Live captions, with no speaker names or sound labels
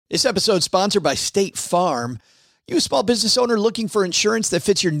This episode is sponsored by State Farm. You a small business owner looking for insurance that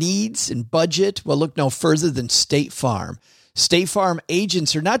fits your needs and budget? Well, look no further than State Farm. State Farm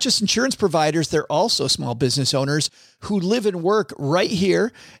agents are not just insurance providers, they're also small business owners who live and work right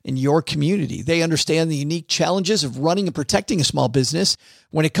here in your community. They understand the unique challenges of running and protecting a small business.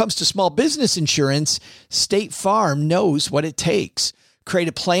 When it comes to small business insurance, State Farm knows what it takes. Create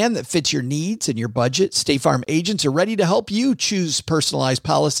a plan that fits your needs and your budget. State Farm agents are ready to help you choose personalized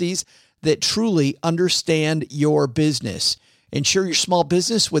policies that truly understand your business. Insure your small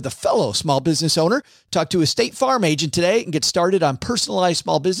business with a fellow small business owner. Talk to a State Farm agent today and get started on personalized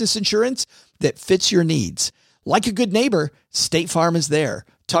small business insurance that fits your needs. Like a good neighbor, State Farm is there.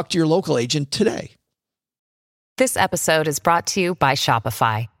 Talk to your local agent today. This episode is brought to you by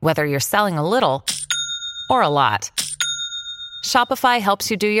Shopify. Whether you're selling a little or a lot, Shopify helps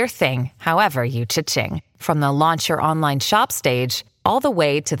you do your thing, however you cha-ching. From the launch your online shop stage, all the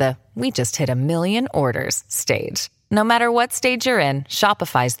way to the we just hit 1 million orders stage. No matter what stage you're in,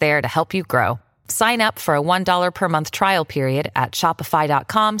 Shopify's there to help you grow. Sign up for a $1 per month trial period at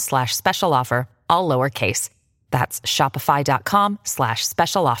shopify.com/special offer, all lowercase. That's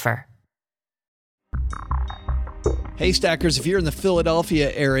shopify.com/special offer. Hey, Stackers, if you're in the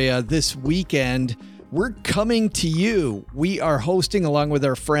Philadelphia area this weekend, we're coming to you. We are hosting, along with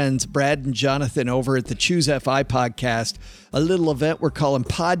our friends Brad and Jonathan over at the Choose FI podcast, a little event we're calling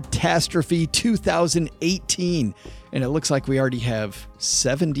Podtastrophe 2018. And it looks like we already have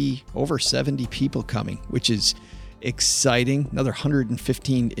over 70 people coming, which is exciting. Another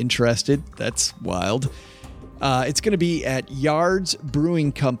 115 interested. That's wild. It's going to be at Yards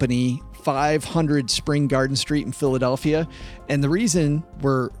Brewing Company, 500 Spring Garden Street in Philadelphia. And the reason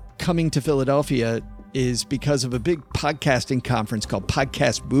we're coming to Philadelphia is because of a big podcasting conference called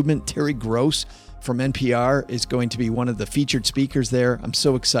Podcast Movement. Terry Gross from NPR is going to be one of the featured speakers there. I'm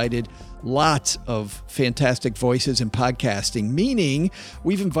so excited. Lots of fantastic voices in podcasting, meaning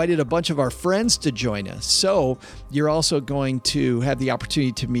we've invited a bunch of our friends to join us. So you're also going to have the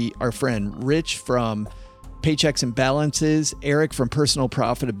opportunity to meet our friend Rich from Paychecks and Balances, Eric from Personal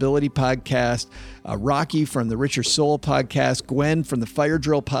Profitability Podcast, Rocky from the Richer Soul Podcast, Gwen from the Fire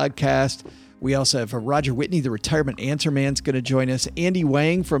Drill Podcast. We also have Roger Whitney, the Retirement Answer Man's going to join us. Andy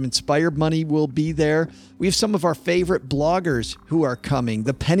Wang from Inspired Money will be there. We have some of our favorite bloggers who are coming.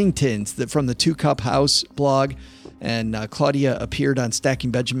 The Penningtons from the Two Cup House blog. And Claudia appeared on Stacking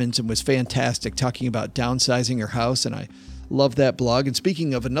Benjamins and was fantastic, talking about downsizing her house. And I love that blog. And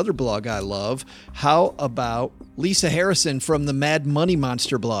speaking of another blog I love, how about Lisa Harrison from the Mad Money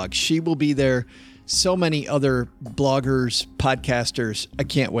Monster blog? She will be there. So many other bloggers, podcasters. I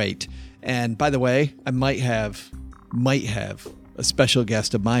can't wait. And by the way, I might have a special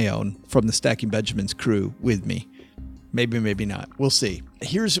guest of my own from the Stacking Benjamins crew with me. Maybe, maybe not. We'll see.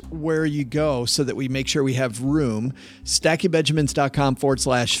 Here's where you go so that we make sure we have room.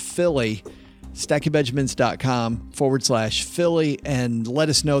 StackingBenjamins.com/Philly. StackingBenjamins.com/Philly, and let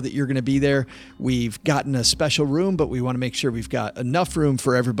us know that you're going to be there. We've gotten a special room, but we want to make sure we've got enough room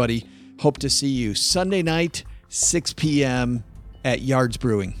for everybody. Hope to see you Sunday night, 6 p.m. at Yards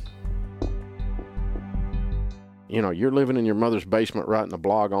Brewing. You know, you're living in your mother's basement writing a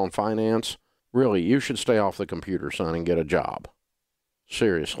blog on finance. Really, you should stay off the computer, son, and get a job.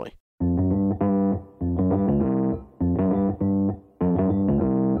 Seriously.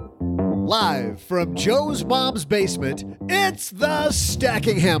 Live from Joe's mom's basement, it's the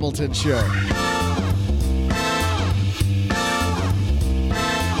Stacking Hamilton Show.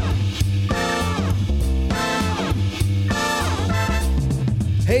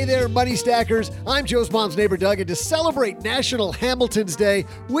 Hey there, Money Stackers. I'm Joe's mom's neighbor, Doug, and to celebrate National Hamilton's Day,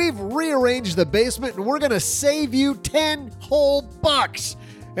 we've rearranged the basement, and we're going to save you 10 whole bucks.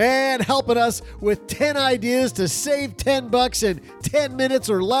 And helping us with 10 ideas to save $10 in 10 minutes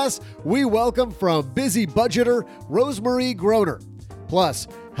or less, we welcome from busy budgeter Rosemarie Groner. Plus,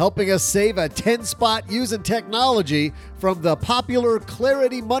 helping us save a 10-spot using technology from the popular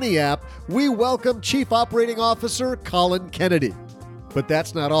Clarity Money app, we welcome Chief Operating Officer Colin Kennedy. But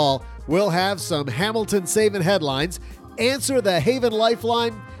that's not all. We'll have some Hamilton saving headlines, answer the Haven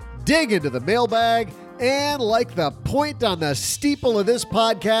Lifeline, dig into the mailbag, and like the point on the steeple of this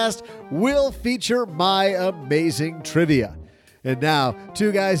podcast, we'll feature my amazing trivia. And now,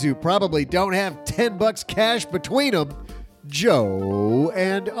 two guys who probably don't have $10 cash between them, Joe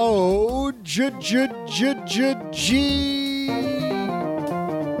and O-G.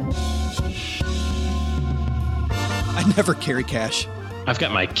 I never carry cash. I've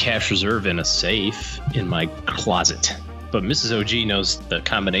got my cash reserve in a safe in my closet. but Mrs. OG knows the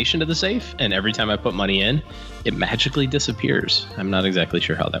combination to the safe, and every time I put money in, it magically disappears. I'm not exactly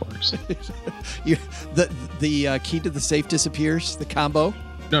sure how that works. The key to the safe disappears, the combo?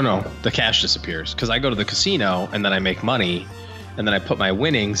 No, the cash disappears because I go to the casino and then I make money and then I put my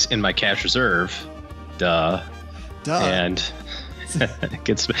winnings in my cash reserve. Duh. And it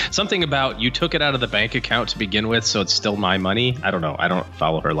gets something about you took it out of the bank account to begin with, so it's still my money. I don't know. I don't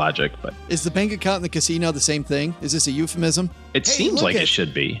follow her logic, but is the bank account in the casino the same thing? Is this a euphemism? It seems like it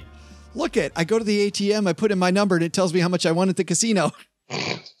should be. Look I go to the ATM, I put in my number, and it tells me how much I won at the casino.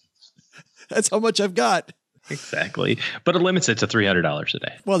 That's how much I've got. Exactly. But it limits it to $300 a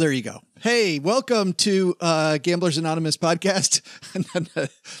day. Well, there you go. Hey, welcome to Gamblers Anonymous podcast.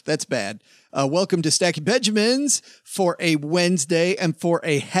 That's bad. Welcome to Stacking Benjamins for a Wednesday and for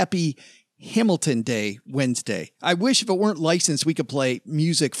a happy Hamilton Day Wednesday. I wish if it weren't licensed, we could play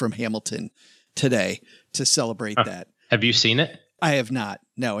music from Hamilton today to celebrate that. Have you seen it? I have not.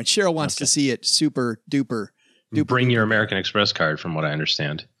 No. And Cheryl wants to see it super duper. Bring your American Express card, from what I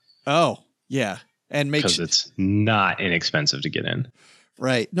understand. Oh, yeah. And make because it's not inexpensive to get in.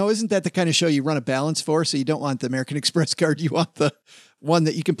 Right. No, isn't that the kind of show you run a balance for? So you don't want the American Express card. You want the one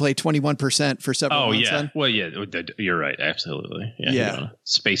that you can play 21% for several months on. Well, yeah, you're right. Absolutely. Yeah. You want to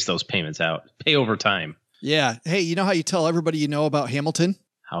space those payments out. Pay over time. Yeah. Hey, you know how you tell everybody you know about Hamilton?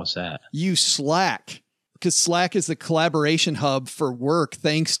 How's that? Use Slack. Because Slack is the collaboration hub for work.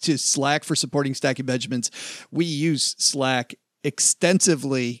 Thanks to Slack for supporting Stacking Benjamins. We use Slack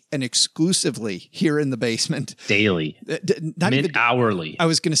extensively and exclusively here in the basement. Daily. Not even hourly. I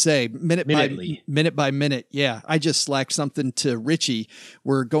was going to say minute by minute. Yeah. I just slacked something to Richie.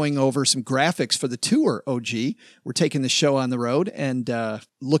 We're going over some graphics for the tour, OG. We're taking the show on the road and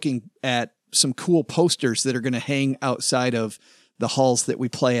looking at some cool posters that are going to hang outside of the halls that we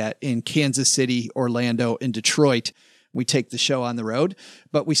play at in Kansas City, Orlando, and Detroit. We take the show on the road,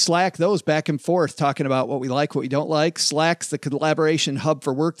 but we Slack those back and forth, talking about what we like, what we don't like. Slack's the collaboration hub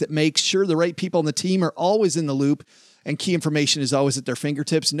for work that makes sure the right people on the team are always in the loop and key information is always at their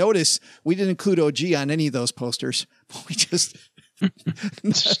fingertips. Notice we didn't include OG on any of those posters. We just...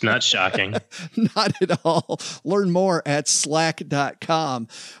 It's not shocking. Not at all. Learn more at slack.com.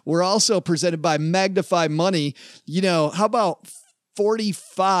 We're also presented by Magnify Money. You know, how about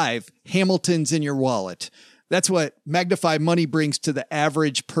 45 Hamiltons in your wallet? That's what Magnify Money brings to the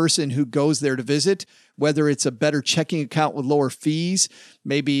average person who goes there to visit, whether it's a better checking account with lower fees,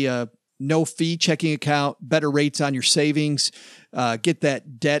 maybe a no fee checking account, better rates on your savings, get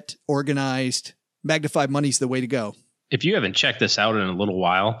that debt organized. Magnify Money's the way to go. If you haven't checked this out in a little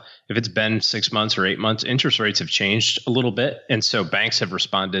while, if it's been 6 months or 8 months, interest rates have changed a little bit. And so banks have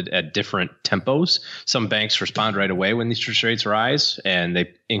responded at different tempos. Some banks respond right away when these interest rates rise and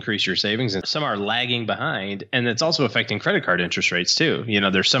they increase your savings. And some are lagging behind. And it's also affecting credit card interest rates too. You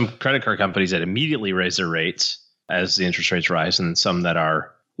know, there's some credit card companies that immediately raise their rates as the interest rates rise and some that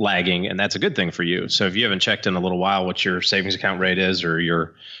are lagging. And that's a good thing for you. So if you haven't checked in a little while what your savings account rate is,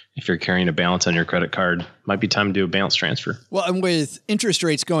 or if you're carrying a balance on your credit card, might be time to do a balance transfer. Well, and with interest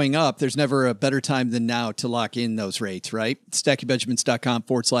rates going up, there's never a better time than now to lock in those rates, right?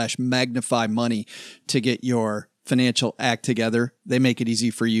 StackingBenjamins.com/magnify money to get your financial act together. They make it easy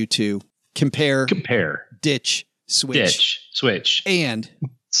for you to compare, ditch, switch, and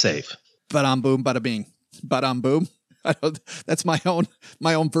save. Ba-dum boom, bada bing, ba-dum boom. That's my own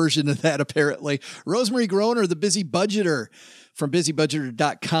version of that, apparently. Rosemarie Groner, the busy budgeter from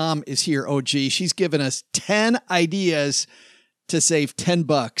busybudgeter.com, is here, OG. She's given us 10 ideas to save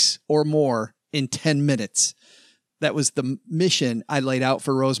 $10 or more in 10 minutes. That was the mission I laid out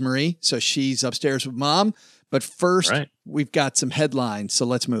for Rosemarie. So she's upstairs with Mom. But first, We've got some headlines. So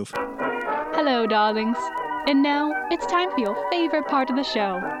let's move. Hello, darlings. And now it's time for your favorite part of the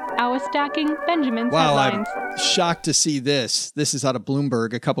show, our Stacking Benjamins headlines. I'm shocked to see this. This is out of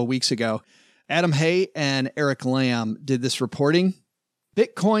Bloomberg a couple weeks ago. Adam Hay and Eric Lamb did this reporting.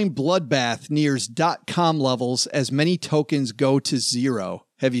 Bitcoin bloodbath nears .com levels as many tokens go to zero.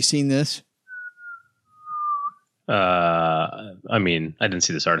 Have you seen this? I mean, I didn't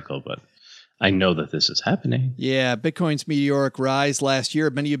see this article, but I know that this is happening. Yeah, Bitcoin's meteoric rise last year,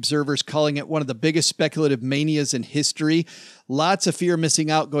 many observers calling it one of the biggest speculative manias in history. Lots of fear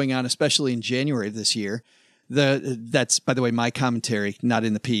missing out going on, especially in January of this year. That's, by the way, my commentary, not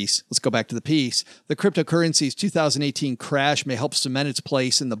in the piece. Let's go back to the piece. The cryptocurrency's 2018 crash may help cement its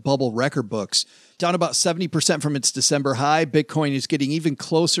place in the bubble record books. Down about 70% from its December high, Bitcoin is getting even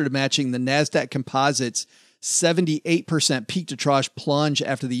closer to matching the NASDAQ Composite's 78% peak to trough plunge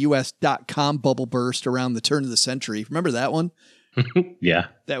after the US .com bubble burst around the turn of the century. Remember that one? Yeah.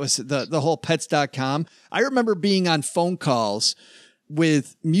 That was the whole pets.com. I remember being on phone calls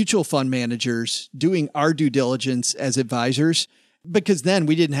with mutual fund managers doing our due diligence as advisors, because then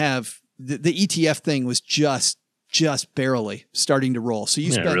we didn't have the ETF thing was just barely starting to roll. So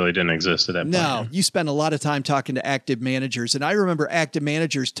it really didn't exist at that point. No, you spent a lot of time talking to active managers. And I remember active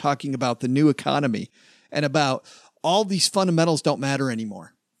managers talking about the new economy and about all these fundamentals don't matter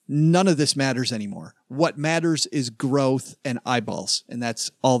anymore. None of this matters anymore. What matters is growth and eyeballs. And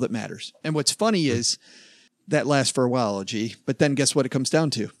that's all that matters. And what's funny is that lasts for a while, G. But then guess what it comes down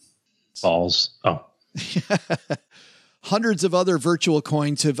to? Balls. Oh. Hundreds of other virtual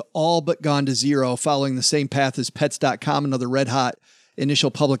coins have all but gone to zero, following the same path as pets.com and other red hot initial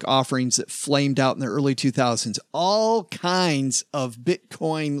public offerings that flamed out in the early 2000s. All kinds of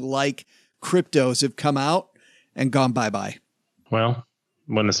Bitcoin-like cryptos have come out and gone bye-bye. Well,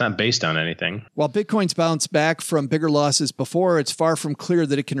 when it's not based on anything. While Bitcoin's bounced back from bigger losses before, it's far from clear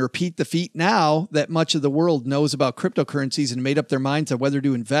that it can repeat the feat now that much of the world knows about cryptocurrencies and made up their minds on whether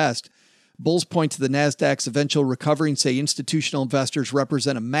to invest. Bulls point to the NASDAQ's eventual recovery and say institutional investors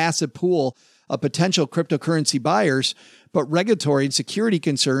represent a massive pool of potential cryptocurrency buyers, but regulatory and security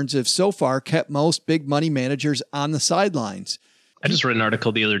concerns have so far kept most big money managers on the sidelines. I just read an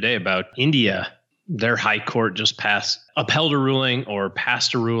article the other day about India. Their high court just upheld a ruling or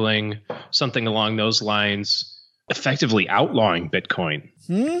passed a ruling, something along those lines, effectively outlawing Bitcoin.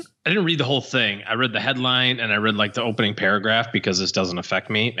 I didn't read the whole thing. I read the headline and I read like the opening paragraph because this doesn't affect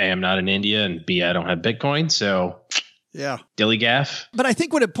me. A, I'm not in India, and B, I don't have Bitcoin. So yeah, dilly gaff. But I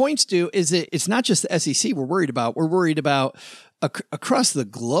think what it points to is that it's not just the SEC we're worried about. We're worried about across the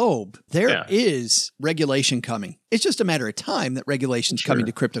globe. There is regulation coming. It's just a matter of time that regulation's coming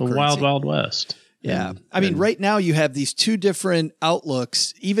to cryptocurrency. The wild, wild west. Yeah. I mean, right now you have these two different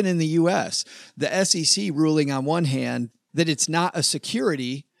outlooks, even in the U.S. The SEC ruling on one hand that it's not a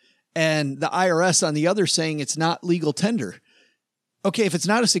security, and the IRS on the other saying it's not legal tender. Okay, if it's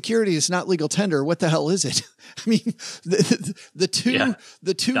not a security, it's not legal tender. What the hell is it? I mean, the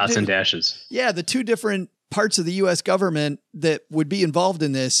two dots and dashes. Yeah, the two different parts of the U.S. government that would be involved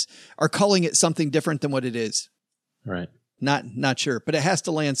in this are calling it something different than what it is. Right. Not sure, but it has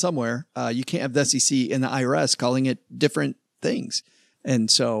to land somewhere. You can't have the SEC and the IRS calling it different things.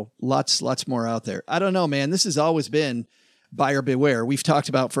 And so lots more out there. I don't know, man. This has always been buyer beware. We've talked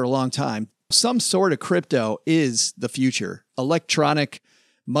about for a long time. Some sort of crypto is the future. Electronic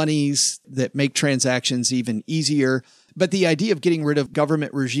monies that make transactions even easier. But the idea of getting rid of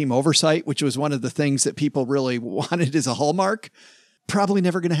government regime oversight, which was one of the things that people really wanted as a hallmark, probably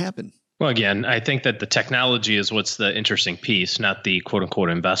never going to happen. Well, again, I think that the technology is what's the interesting piece, not the quote unquote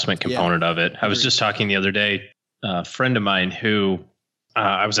investment component of it. I was just talking the other day, a friend of mine who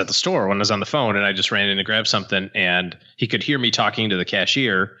I was at the store when I was on the phone, and I just ran in to grab something, and he could hear me talking to the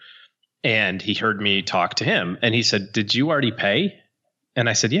cashier, and he heard me talk to him, and he said, "Did you already pay?" And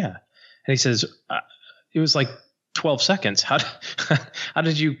I said, "Yeah." And he says, "It was like 12 seconds. How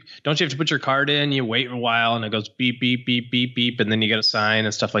did you, don't you have to put your card in? You wait a while and it goes beep, beep, beep, beep, beep. And then you get a sign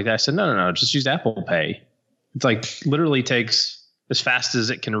and stuff like that." I said, no, just use Apple Pay. It's like literally takes as fast as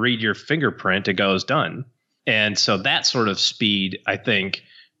it can read your fingerprint. It goes done. And so that sort of speed, I think,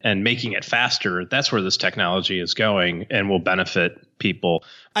 and making it faster, that's where this technology is going and will benefit people.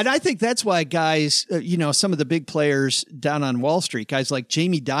 And I think that's why guys, some of the big players down on Wall Street, guys like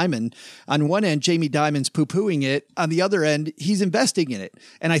Jamie Dimon, on one end, Jamie Dimon's poo-pooing it. On the other end, he's investing in it.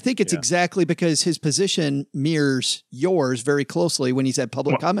 And I think it's exactly because his position mirrors yours very closely when he's had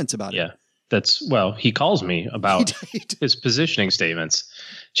public comments about it. Yeah, he calls me about his positioning statements.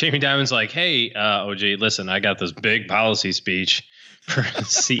 Jamie Dimon's like, "Hey, OG, listen, I got this big policy speech for a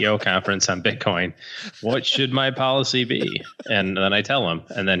CEO conference on Bitcoin. What should my policy be?" And then I tell him,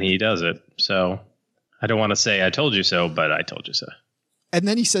 and then he does it. So I don't want to say I told you so, but I told you so. And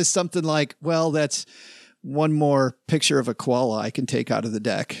then he says something like, "Well, that's one more picture of a koala I can take out of the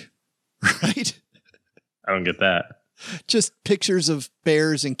deck." Right? I don't get that. Just pictures of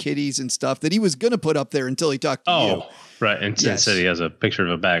bears and kitties and stuff that he was going to put up there until he talked to you. Oh, right. And instead he has a picture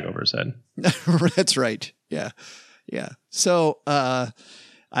of a bag over his head. That's right. Yeah. Yeah. So, I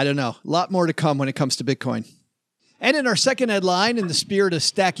don't know. A lot more to come when it comes to Bitcoin. And in our second headline, in the spirit of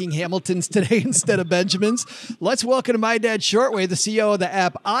stacking Hamiltons today instead of Benjamins, let's welcome to My Dad Shortway, the CEO of the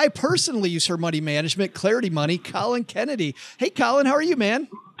app I personally use for money management, Clarity Money, Colin Kennedy. Hey, Colin, how are you, man?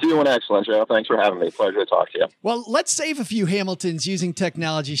 Doing excellent, Joe. Thanks for having me. Pleasure to talk to you. Well, let's save a few Hamiltons using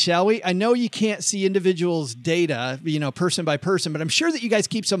technology, shall we? I know you can't see individuals' data, person by person, but I'm sure that you guys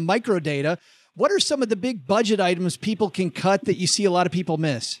keep some micro data. What are some of the big budget items people can cut that you see a lot of people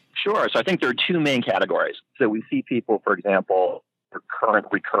miss? Sure. So I think there are two main categories. So we see people, for example, for current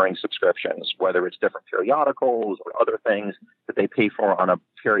recurring subscriptions, whether it's different periodicals or other things that they pay for on a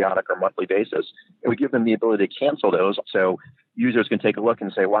periodic or monthly basis. And we give them the ability to cancel those. So users can take a look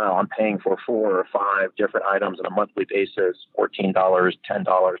and say, wow, I'm paying for 4 or 5 different items on a monthly basis, $14, $10,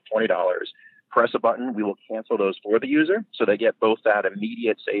 $20. Press a button. We will cancel those for the user. So they get both that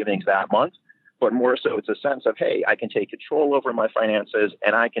immediate savings that month, but more so it's a sense of, hey, I can take control over my finances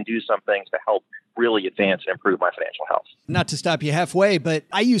and I can do some things to help really advance and improve my financial health. Not to stop you halfway, but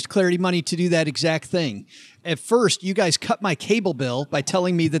I used Clarity Money to do that exact thing. At first, you guys cut my cable bill by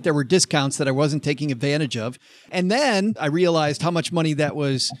telling me that there were discounts that I wasn't taking advantage of. And then I realized how much money I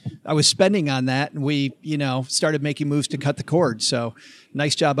was spending on that. And we, started making moves to cut the cord. So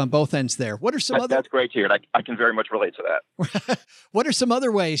nice job on both ends there. What are some other... That's great to hear. I can very much relate to that. What are some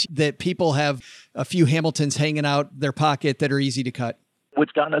other ways that people have a few Hamiltons hanging out their pocket that are easy to cut?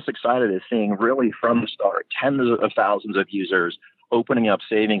 What's gotten us excited is seeing really from the start, tens of thousands of users opening up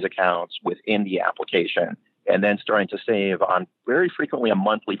savings accounts within the application and then starting to save on very frequently a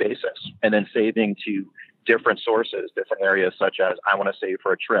monthly basis and then saving to different sources, different areas such as I want to save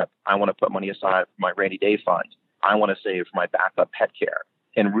for a trip. I want to put money aside for my rainy day fund. I want to save for my backup pet care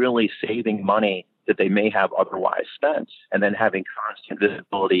and really saving money that they may have otherwise spent and then having constant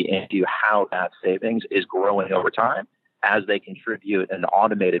visibility into how that savings is growing over time as they contribute in an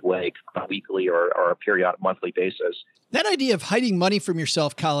automated way on a weekly or a periodic monthly basis. That idea of hiding money from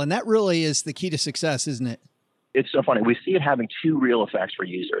yourself, Colin, that really is the key to success, isn't it? It's so funny. We see it having two real effects for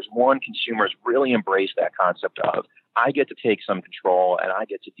users. One, consumers really embrace that concept of, I get to take some control and I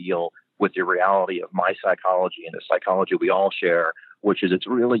get to deal with the reality of my psychology and the psychology we all share, which is it's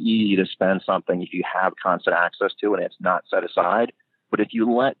really easy to spend something if you have constant access to it and it's not set aside. But if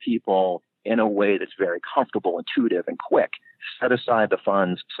you let people in a way that's very comfortable, intuitive, and quick, set aside the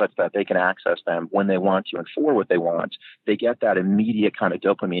funds such that they can access them when they want to and for what they want, they get that immediate kind of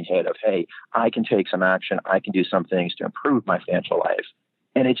dopamine hit of, hey, I can take some action. I can do some things to improve my financial life.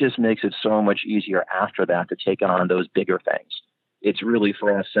 And it just makes it so much easier after that to take on those bigger things. It's really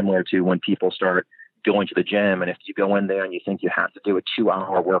for us similar to when people start going to the gym. And if you go in there and you think you have to do a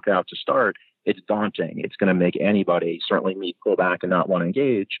 2-hour workout to start, it's daunting. It's going to make anybody, certainly me, pull back and not want to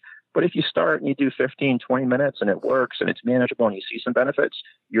engage. But if you start and you do 15, 20 minutes and it works and it's manageable and you see some benefits,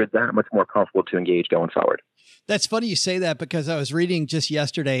 you're that much more comfortable to engage going forward. That's funny you say that because I was reading just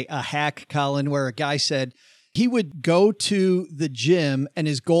yesterday a hack, Colin, where a guy said he would go to the gym and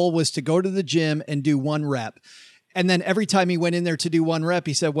his goal was to go to the gym and do 1 rep. And then every time he went in there to do 1 rep,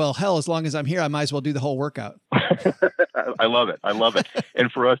 he said, well, hell, as long as I'm here, I might as well do the whole workout. I love it. I love it.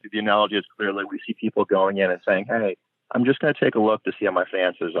 And for us, the analogy is clearly we see people going in and saying, hey, I'm just going to take a look to see how my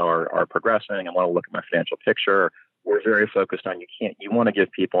finances are progressing. I want to look at my financial picture. We're very focused on you want to give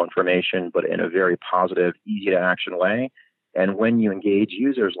people information, but in a very positive, easy to action way. And when you engage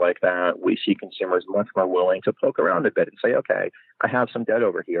users like that, we see consumers much more willing to poke around a bit and say, okay, I have some debt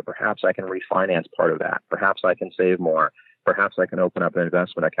over here. Perhaps I can refinance part of that. Perhaps I can save more. Perhaps I can open up an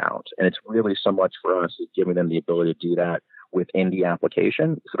investment account. And it's really so much for us is giving them the ability to do that within the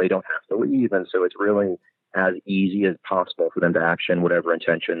application so they don't have to leave. And so it's really as easy as possible for them to action whatever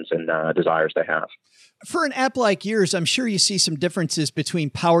intentions and desires they have. For an app like yours, I'm sure you see some differences between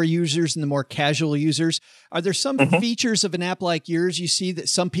power users and the more casual users. Are there some features of an app like yours you see that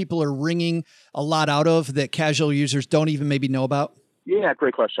some people are wringing a lot out of that casual users don't even maybe know about? Yeah,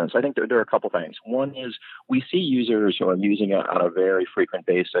 great question. So I think there are a couple things. One is we see users who are using it on a very frequent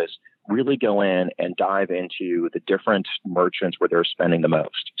basis really go in and dive into the different merchants where they're spending the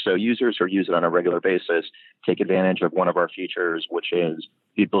most. So users who use it on a regular basis take advantage of one of our features, which is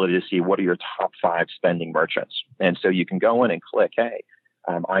the ability to see what are your top 5 spending merchants. And so you can go in and click, hey,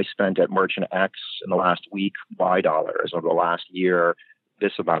 I spent at merchant X in the last week $Y, over the last year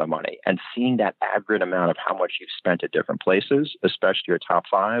this amount of money, and seeing that aggregate amount of how much you've spent at different places, especially your top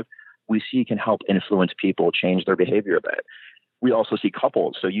 5, we see can help influence people change their behavior a bit. We also see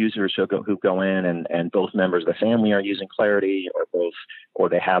couples, so users who go in and both members of the family are using Clarity, or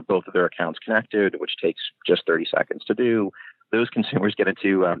they have both of their accounts connected, which takes just 30 seconds to do. Those consumers get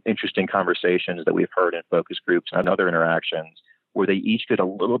into interesting conversations that we've heard in focus groups and other interactions, where they each get a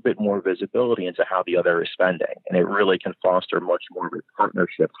little bit more visibility into how the other is spending. And it really can foster much more of a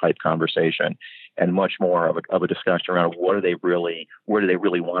partnership type conversation and much more of a discussion around where do they really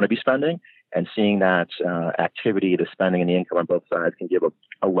want to be spending. And seeing that activity, the spending and the income on both sides can give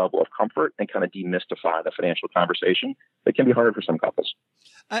a level of comfort and kind of demystify the financial conversation that can be hard for some couples.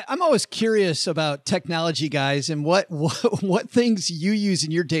 I'm always curious about technology, guys, and what things you use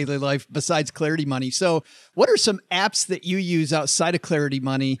in your daily life besides Clarity Money. So what are some apps that you use outside of Clarity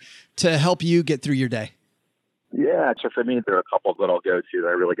Money to help you get through your day? Yeah, so for me, there are a couple that I'll go to that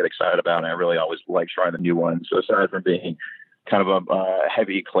I really get excited about, and I really always like trying the new ones. So aside from being kind of a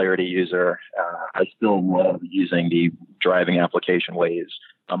heavy Clarity user, I still love using the driving application Waze.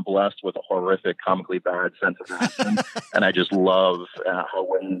 I'm blessed with a horrific, comically bad sense of action, and I just love how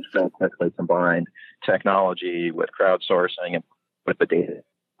Waze successfully combined technology with crowdsourcing and with the data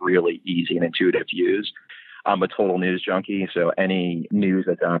really easy and intuitive to use. I'm a total news junkie, so any news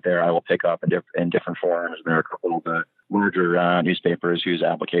that's out there, I will pick up in different forms. There are a couple of the larger newspapers whose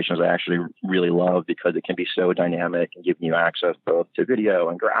applications I actually really love because it can be so dynamic and giving you access both to video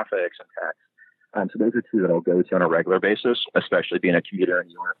and graphics and text. So those are two that I'll go to on a regular basis, especially being a commuter in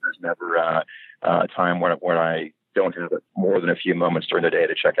New York. There's never a time when I don't have more than a few moments during the day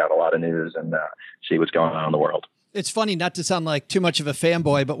to check out a lot of news and see what's going on in the world. It's funny, not to sound like too much of a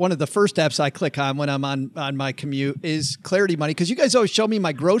fanboy, but one of the first apps I click on when I'm on my commute is Clarity Money, because you guys always show me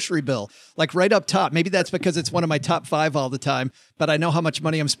my grocery bill, like right up top. Maybe that's because it's one of my top 5 all the time, but I know how much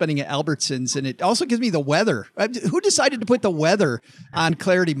money I'm spending at Albertsons, and it also gives me the weather. Who decided to put the weather on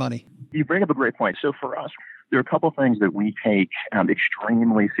Clarity Money? You bring up a great point. So for us, there are a couple of things that we take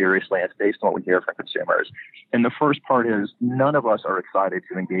extremely seriously, and it's based on what we hear from consumers. And the first part is none of us are excited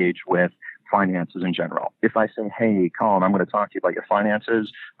to engage with finances in general. If I say, hey, Colin, I'm going to talk to you about your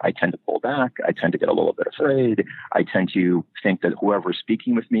finances, I tend to pull back. I tend to get a little bit afraid. I tend to think that whoever's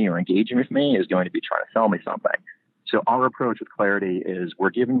speaking with me or engaging with me is going to be trying to sell me something. So our approach with Clarity is we're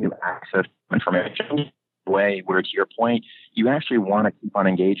giving you access to information way where, to your point, you actually want to keep on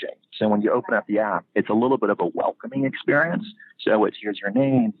engaging. So when you open up the app, it's a little bit of a welcoming experience. So it's here's your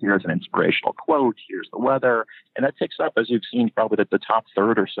name, here's an inspirational quote, here's the weather, and that takes up, as you've seen, probably the top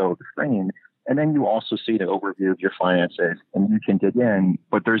third or so of the screen. And then you also see the overview of your finances, and you can dig in,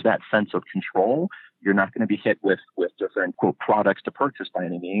 but there's that sense of control. You're not going to be hit with different quote products to purchase by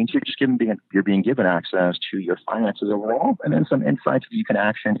any means. You're being given access to your finances overall, and then some insights that you can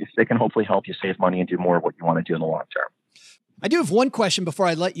action if they can hopefully help you save money and do more of what you want to do in the long term. I do have one question before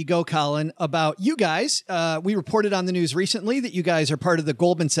I let you go, Colin, about you guys. We reported on the news recently that you guys are part of the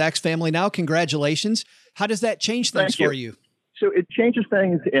Goldman Sachs family now. Congratulations. How does that change things for you? So it changes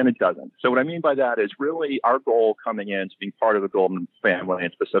things and it doesn't. So what I mean by that is really our goal coming in to being part of the Goldman family,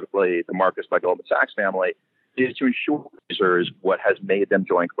 and specifically the Marcus by Goldman Sachs family, is to ensure users what has made them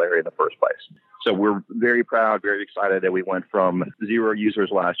join Clarity in the first place. So we're very proud, very excited that we went from 0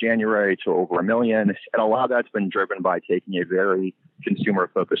 users last January to over 1 million. And a lot of that's been driven by taking a very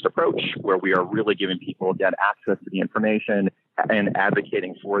consumer-focused approach where we are really giving people, again, access to the information and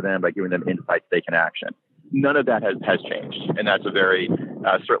advocating for them by giving them insights they can action. None of that has changed. And that's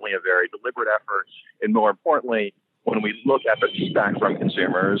certainly a very deliberate effort. And more importantly, when we look at the feedback from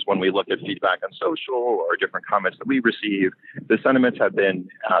consumers, when we look at feedback on social or different comments that we receive, the sentiments have been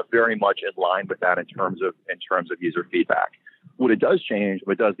very much in line with that in terms of user feedback. What it does change,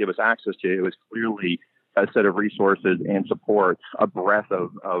 what it does give us access to, is clearly a set of resources and support, a breadth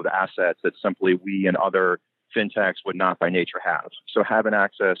of assets that simply we and other fintechs would not by nature have. So having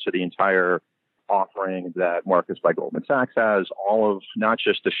access to the entire offering that Marcus by Goldman Sachs has, all of not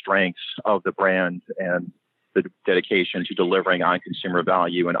just the strengths of the brand and the dedication to delivering on consumer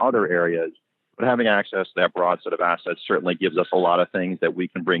value in other areas, but having access to that broad set of assets certainly gives us a lot of things that we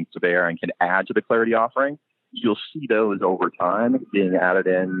can bring to bear and can add to the Clarity offering. You'll see those over time being added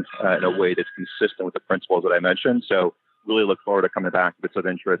in a way that's consistent with the principles that I mentioned. So really look forward to coming back if it's of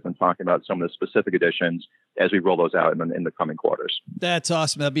interest and talking about some of the specific additions as we roll those out in the coming quarters. That's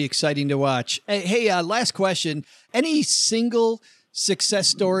awesome. That'll be exciting to watch. Hey, last question. Any single success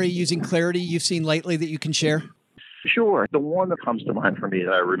story using Clarity you've seen lately that you can share? Sure. The one that comes to mind for me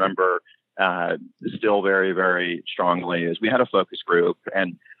that I remember still very, very strongly is we had a focus group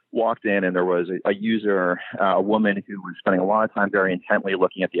and walked in, and there was a user, a woman who was spending a lot of time very intently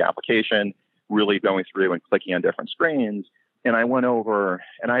looking at the application, really going through and clicking on different screens. And I went over,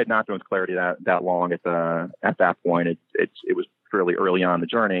 and I had not been with Clarity that long at that point. It was fairly early on in the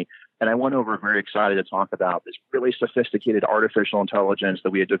journey. And I went over very excited to talk about this really sophisticated artificial intelligence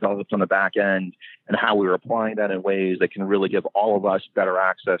that we had developed on the back end and how we were applying that in ways that can really give all of us better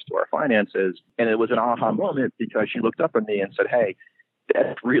access to our finances. And it was an aha moment because she looked up at me and said, hey,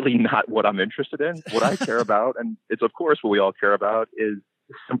 that's really not what I'm interested in. What I care about, and it's of course what we all care about, is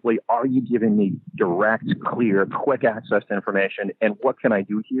simply, are you giving me direct, clear, quick access to information? And what can I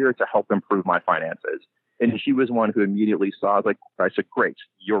do here to help improve my finances? And she was one who immediately saw, I said, great,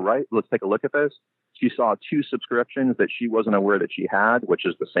 you're right. Let's take a look at this. She saw 2 subscriptions that she wasn't aware that she had, which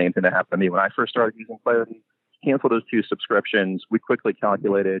is the same thing that happened to me when I first started using Clarity. Canceled those 2 subscriptions. We quickly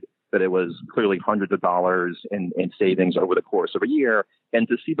calculated that it was clearly hundreds of dollars in savings over the course of a year. And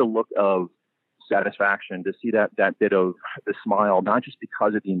to see the look of satisfaction, to see that bit of the smile, not just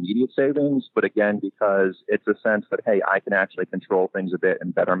because of the immediate savings, but again, because it's a sense that, hey, I can actually control things a bit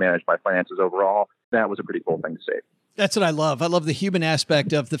and better manage my finances overall. That was a pretty cool thing to see. That's what I love. I love the human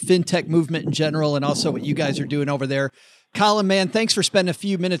aspect of the fintech movement in general, and also what you guys are doing over there. Colin, man, thanks for spending a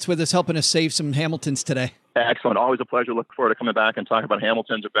few minutes with us, helping us save some Hamiltons today. Excellent. Always a pleasure. Look forward to coming back and talking about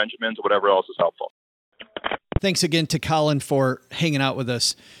Hamiltons or Benjamins or whatever else is helpful. Thanks again to Colin for hanging out with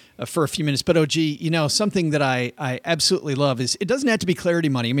us for a few minutes. But OG, something that I absolutely love is it doesn't have to be Clarity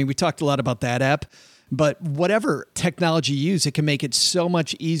Money. I mean, we talked a lot about that app, but whatever technology you use, it can make it so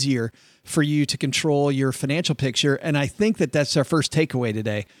much easier for you to control your financial picture. And I think that that's our first takeaway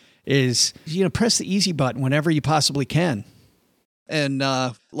today is, press the easy button whenever you possibly can. And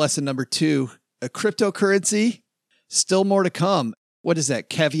lesson number 2, a cryptocurrency, still more to come. What is that?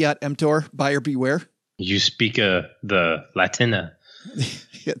 Caveat emptor, buyer beware. You speak the Latina.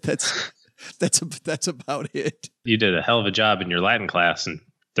 Yeah, that's about it. You did a hell of a job in your Latin class in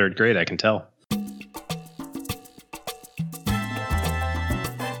 3rd grade, I can tell.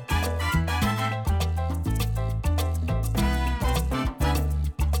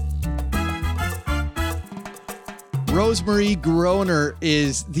 Rosemarie Groner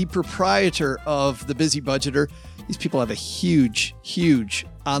is the proprietor of The Busy Budgeter. These people have a huge, huge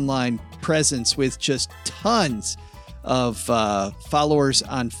online presence with just tons of followers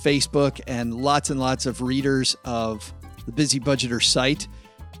on Facebook and lots of readers of the Busy Budgeter site.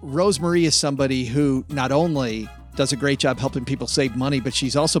 Rosemarie is somebody who not only does a great job helping people save money, but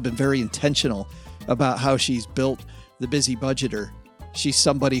she's also been very intentional about how she's built the Busy Budgeter. She's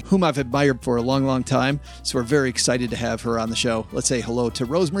somebody whom I've admired for a long, long time, so we're very excited to have her on the show. Let's say hello to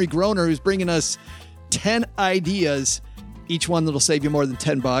Rosemarie Groner, who's bringing us 10 ideas, each one that'll save you more than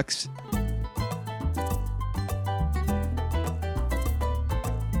 $10.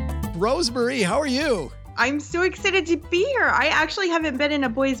 Rosemarie, how are you? I'm so excited to be here. I actually haven't been in a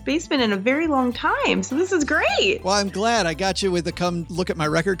boy's basement in a very long time, so this is great. Well, I'm glad I got you with the come look at my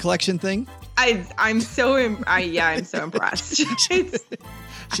record collection thing. I'm so impressed.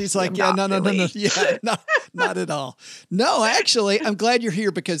 She's like, yeah, no, yeah, not at all. No, actually, I'm glad you're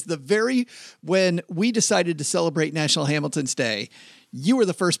here because when we decided to celebrate National Hamilton's Day, you were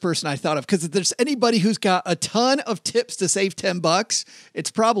the first person I thought of, because if there's anybody who's got a ton of tips to save $10,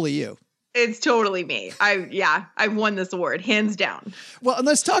 it's probably you. It's totally me. I've won this award, hands down. Well, and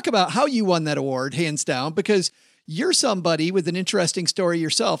let's talk about how you won that award, hands down, because you're somebody with an interesting story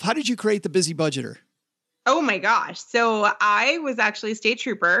yourself. How did you create the Busy Budgeter? Oh my gosh. So I was actually a state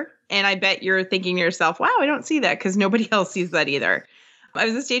trooper, and I bet you're thinking to yourself, wow, I don't see that, because nobody else sees that either. I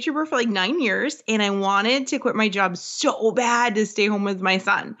was a state trooper for like 9 years, and I wanted to quit my job so bad to stay home with my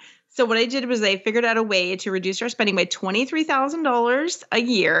son. So what I did was I figured out a way to reduce our spending by $23,000 a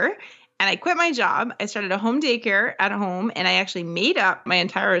year. And I quit my job. I started a home daycare at home, and I actually made up my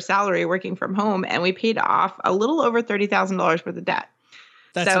entire salary working from home, and we paid off a little over $30,000 worth of debt.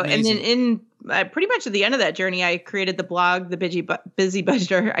 That's amazing. And then pretty much at the end of that journey, I created the blog, The Busy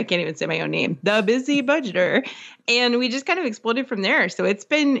Budgeter. I can't even say my own name, The Busy Budgeter. And we just kind of exploded from there. So it's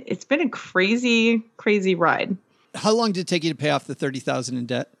been a crazy, crazy ride. How long did it take you to pay off the $30,000 in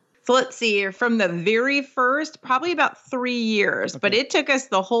debt? So let's see, from the very first, probably about 3 years, but it took us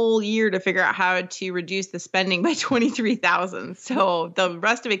the whole year to figure out how to reduce the spending by $23,000. So the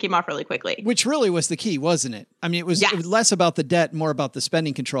rest of it came off really quickly. Which really was the key, wasn't it? I mean, it was less about the debt, more about the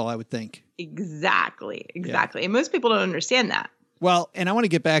spending control, I would think. Exactly. Yeah. And most people don't understand that. Well, and I want to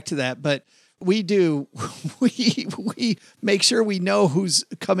get back to that, but we make sure we know who's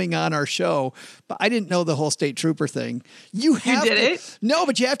coming on our show, but I didn't know the whole state trooper thing. You did it? No,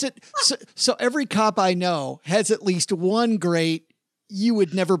 but you have to. So every cop I know has at least one great, you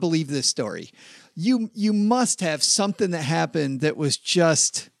would never believe this story. You must have something that happened that was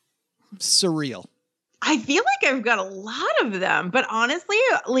just surreal. I feel like I've got a lot of them, but honestly,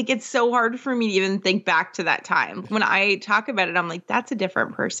 like it's so hard for me to even think back to that time. When I talk about it, I'm like, that's a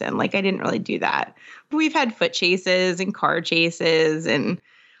different person. Like I didn't really do that. But we've had foot chases and car chases and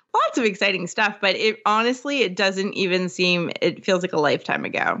lots of exciting stuff, but it doesn't even seem, it feels like a lifetime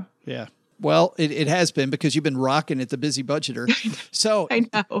ago. Yeah. Well, it has been, because you've been rocking at the Busy Budgeter. So I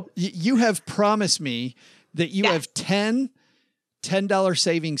know. You have promised me that you have 10 $10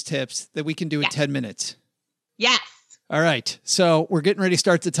 savings tips that we can do in 10 minutes. Yes. All right. So we're getting ready to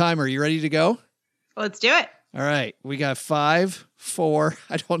start the timer. Are you ready to go? Let's do it. All right. We got 5, 4.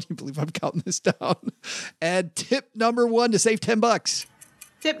 I don't even believe I'm counting this down. And tip number 1 to save $10.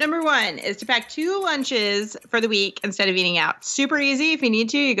 Tip number 1 is to pack 2 lunches for the week instead of eating out. Super easy. If you need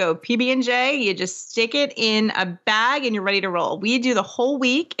to, you go PB&J, you just stick it in a bag and you're ready to roll. We do the whole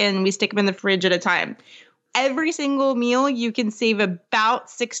week and we stick them in the fridge at a time. Every single meal, you can save about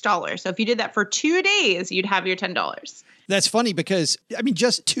 $6. So if you did that for 2 days, you'd have your $10. That's funny because, I mean,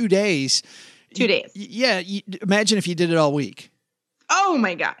 just 2 days. 2 days. Yeah. Imagine if you did it all week. Oh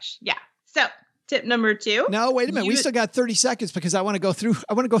my gosh. Yeah. So tip number 2. No, wait a minute. We still got 30 seconds because I want to go through each of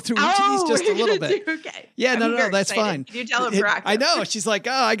these just a little bit. Okay. Yeah, no, that's excited. fine. You tell him proactive. I know. She's like,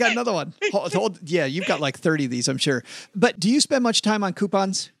 oh, I got another one. Yeah, you've got like 30 of these, I'm sure. But do you spend much time on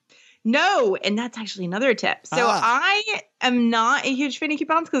coupons? No, and that's actually another tip. So I am not a huge fan of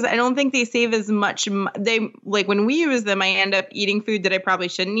coupons because I don't think they save as much. When we use them, I end up eating food that I probably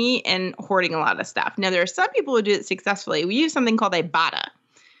shouldn't eat and hoarding a lot of stuff. Now, there are some people who do it successfully. We use something called Ibotta.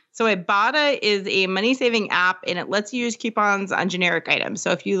 So Ibotta is a money-saving app, and it lets you use coupons on generic items. So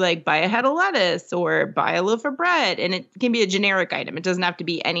if you buy a head of lettuce or buy a loaf of bread, and it can be a generic item. It doesn't have to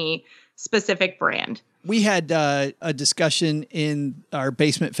be any specific brand. We had a discussion in our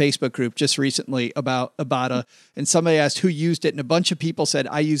basement Facebook group just recently about Ibotta, and somebody asked who used it, and a bunch of people said,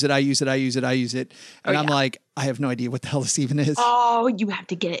 I use it. And I'm like, I have no idea what the hell this even is. Oh, you have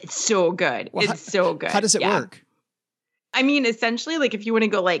to get it. It's so good. Well, it's so good. How does it work? I mean, essentially, if you want to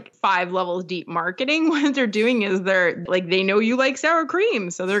go 5 levels deep marketing, what they're doing is they know you like sour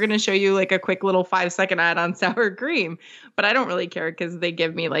cream. So they're going to show you a quick little 5-second ad on sour cream. But I don't really care because they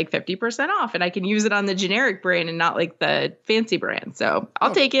give me 50% off and I can use it on the generic brand and not the fancy brand. So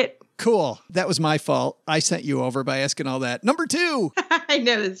I'll take it. Cool. That was my fault. I sent you over by asking all that. Number 2. I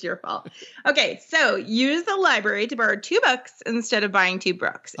know it's your fault. Okay, so use the library to borrow 2 books instead of buying 2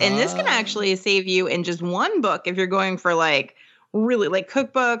 books. And this can actually save you in just 1 book if you're going for really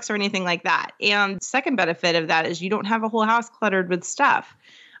cookbooks or anything like that. And second benefit of that is you don't have a whole house cluttered with stuff.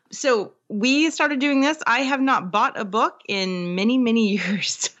 So we started doing this. I have not bought a book in many, many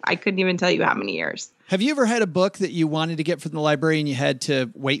years. I couldn't even tell you how many years. Have you ever had a book that you wanted to get from the library and you had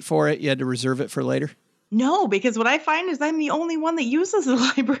to wait for it? You had to reserve it for later? No, because what I find is I'm the only one that uses the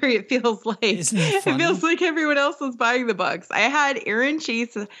library, it feels like. Isn't that funny? It feels like everyone else is buying the books. I had Erin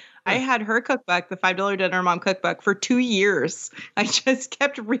Chase. I had her cookbook, the $5 Dinner Mom cookbook, for 2 years. I just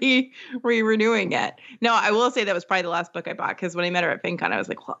kept renewing it. No, I will say that was probably the last book I bought because when I met her at FinCon, I was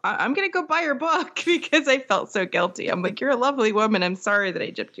like, well, I'm going to go buy her book because I felt so guilty. I'm like, you're a lovely woman. I'm sorry that I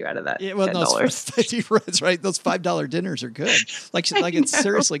gypped you out of that $10. That's right. Those $5 dinners are good. It's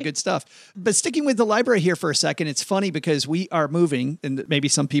seriously good stuff. But sticking with the library here for a second, it's funny because we are moving, and maybe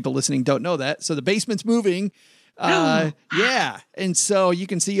some people listening don't know that. So the basement's moving. Yeah. And so you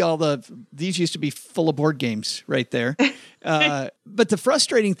can see these used to be full of board games right there. But the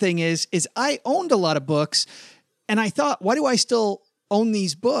frustrating thing is I owned a lot of books and I thought, why do I still own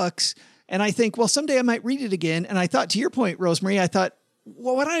these books? And I think, well, someday I might read it again. And I thought, to your point, Rosemarie, I thought,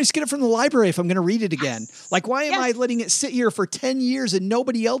 well, why don't I just get it from the library if I'm going to read it again? Why am I letting it sit here for 10 years and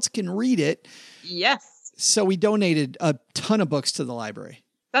nobody else can read it? Yes. So we donated a ton of books to the library.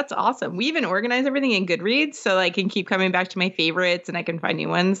 That's awesome. We even organize everything in Goodreads so I can keep coming back to my favorites and I can find new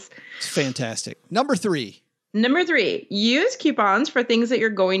ones. It's fantastic. Number 3, use coupons for things that you're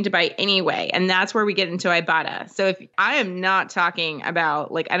going to buy anyway. And that's where we get into Ibotta. So if I am not talking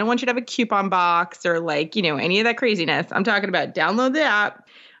about I don't want you to have a coupon box or any of that craziness. I'm talking about download the app,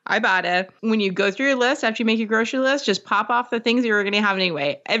 Ibotta. When you go through your list, after you make your grocery list, just pop off the things you're going to have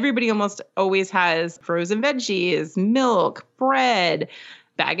anyway. Everybody almost always has frozen veggies, milk, bread,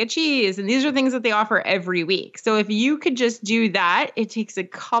 bag of cheese. And these are things that they offer every week. So if you could just do that, it takes a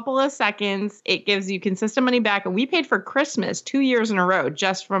couple of seconds. It gives you consistent money back. And we paid for Christmas 2 years in a row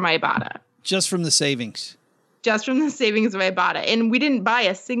just from Ibotta. Just from the savings. Just from the savings of Ibotta. And we didn't buy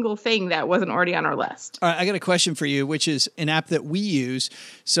a single thing that wasn't already on our list. All right, I got a question for you, which is an app that we use.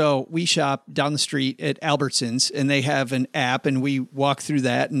 So we shop down the street at Albertsons, and they have an app, and we walk through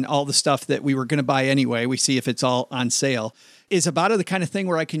that and all the stuff that we were going to buy anyway. We see if it's all on sale. Is Ibotta the kind of thing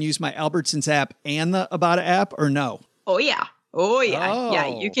where I can use my Albertsons app and the Ibotta app, or no? Oh, yeah. Yeah,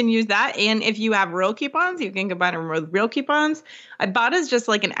 you can use that. And if you have real coupons, you can combine them with real coupons. Ibotta is just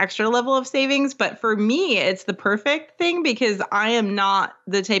an extra level of savings. But for me, it's the perfect thing because I am not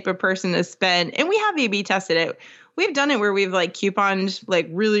the type of person to spend. And we have A/B tested it. We've done it where we've couponed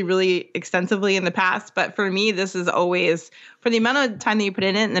really, really extensively in the past. But for me, this is always, for the amount of time that you put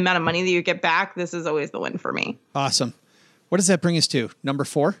in it and the amount of money that you get back, this is always the win for me. Awesome. What does that bring us to? Number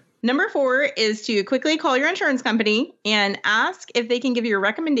 4? Number 4 is to quickly call your insurance company and ask if they can give you a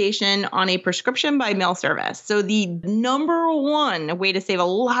recommendation on a prescription by mail service. So the number one way to save a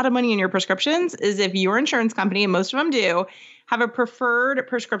lot of money in your prescriptions is if your insurance company, and most of them do, have a preferred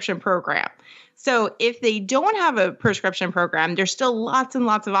prescription program. So if they don't have a prescription program, there's still lots and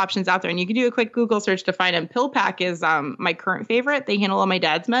lots of options out there. And you can do a quick Google search to find them. PillPack is my current favorite. They handle all my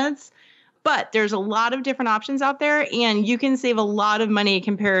dad's meds. But there's a lot of different options out there, and you can save a lot of money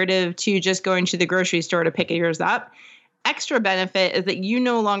comparative to just going to the grocery store to pick yours up. Extra benefit is that you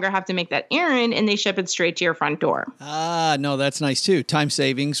no longer have to make that errand, and they ship it straight to your front door. Ah, no, that's nice too. Time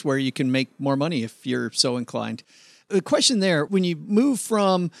savings where you can make more money if you're so inclined. The question there, when you move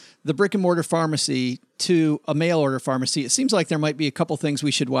from the brick and mortar pharmacy to a mail order pharmacy, it seems like there might be a couple things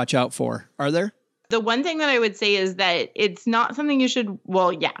we should watch out for. Are there? The one thing that I would say is that it's not something you should,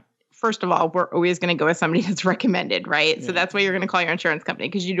 well, yeah. First of all, we're always going to go with somebody that's recommended, right? Yeah. So that's why you're going to call your insurance company,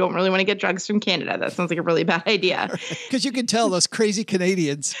 because you don't really want to get drugs from Canada. That sounds like a really bad idea. Because you can tell those crazy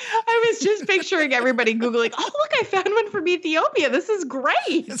Canadians. I was just picturing everybody Googling, oh, look, I found one from Ethiopia. This is great.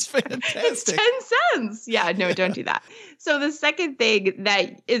 It's fantastic. It's 10 cents. Yeah, no, don't do that. So the second thing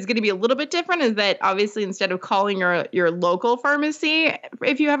that is going to be a little bit different is that obviously instead of calling your local pharmacy,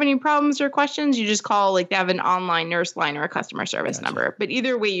 if you have any problems or questions, you just call, like they have an online nurse line or a customer service number. But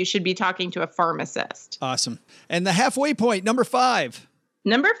either way, you should be talking to a pharmacist. Awesome. And the halfway point, number 5.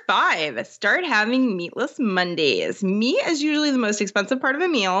 Number 5, start having meatless Mondays. Meat is usually the most expensive part of a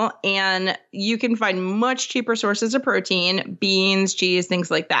meal, and you can find much cheaper sources of protein, beans, cheese,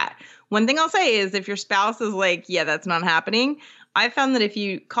 things like that. One thing I'll say is if your spouse is like, yeah, that's not happening, I found that if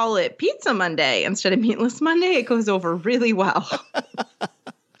you call it Pizza Monday instead of Meatless Monday, it goes over really well.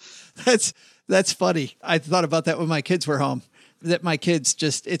 That's funny. I thought about that when my kids were home, that my kids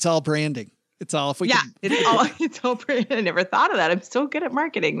just, it's all branding. It's all, if we can. It's all branding. I never thought of that. I'm so good at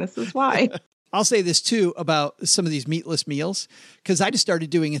marketing. This is why. I'll say this too about some of these meatless meals, because I just started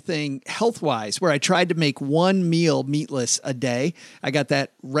doing a thing health-wise where I tried to make one meal meatless a day. I got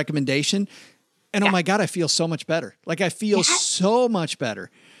that recommendation. And oh my God, I feel so much better. Like I feel so much better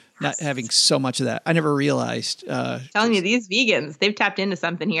not having so much of that. I never realized. Telling you, these vegans, they've tapped into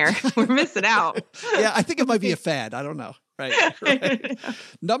something here. We're missing out. Yeah, I think it might be a fad. I don't know. Right.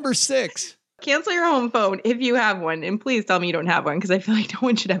 Number 6. Cancel your home phone if you have one. And please tell me you don't have one, because I feel like no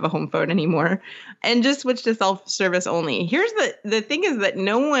one should have a home phone anymore. And just switch to self-service only. Here's the thing is that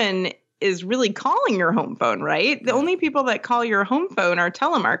no one is really calling your home phone, right? The only people that call your home phone are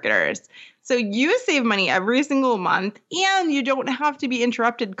telemarketers. So you save money every single month, and you don't have to be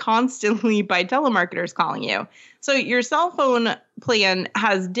interrupted constantly by telemarketers calling you. So your cell phone plan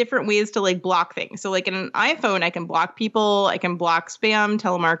has different ways to like block things. So like in an iPhone, I can block people, I can block spam,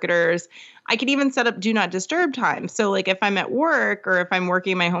 telemarketers. I could even set up do not disturb time. So like if I'm at work or if I'm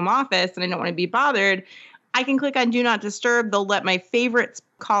working in my home office and I don't want to be bothered, I can click on do not disturb. They'll let my favorites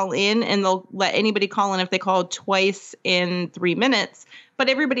call in, and they'll let anybody call in if they call twice in 3 minutes. But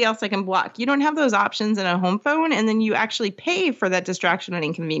everybody else I can block. You don't have those options in a home phone, and then you actually pay for that distraction and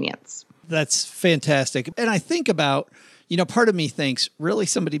inconvenience. That's fantastic. And I think about, part of me thinks, really,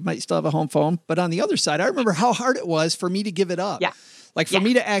 somebody might still have a home phone. But on the other side, I remember how hard it was for me to give it up. Yeah. Like for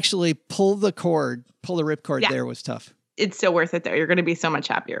me to actually pull the ripcord there was tough. It's so worth it, though. You're going to be so much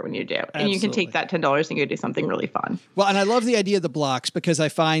happier when you do. And Absolutely. You can take that $10 and go do something really fun. Well, and I love the idea of the blocks, because I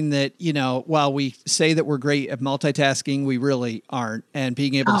find that, while we say that we're great at multitasking, we really aren't. And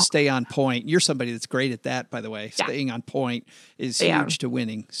being able to stay on point. You're somebody that's great at that, by the way. Yeah. Staying on point is huge to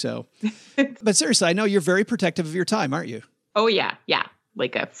winning. So, but seriously, I know you're very protective of your time, aren't you? Oh, yeah. Yeah.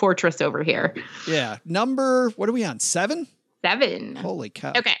 Like a fortress over here. Yeah. What are we on? 7? 7. Holy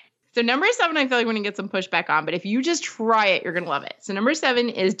cow. Okay. So number 7, I feel like we're going to get some pushback on, but if you just try it, you're going to love it. So number 7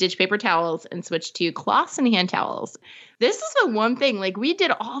 is ditch paper towels and switch to cloths and hand towels. This is the one thing, like we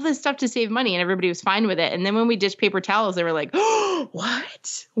did all this stuff to save money and everybody was fine with it. And then when we ditched paper towels, they were like, oh,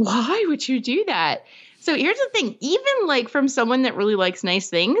 what? Why would you do that? So here's the thing, even like from someone that really likes nice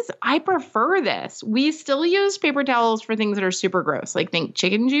things, I prefer this. We still use paper towels for things that are super gross, like think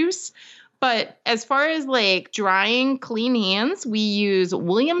chicken juice. But as far as like drying clean hands, we use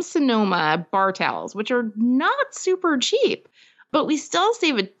Williams-Sonoma bar towels, which are not super cheap, but we still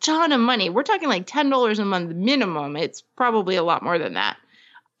save a ton of money. We're talking like $10 a month minimum. It's probably a lot more than that.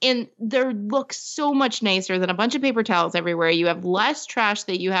 And they look so much nicer than a bunch of paper towels everywhere. You have less trash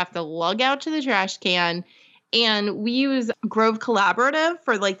that you have to lug out to the trash can. And we use Grove Collaborative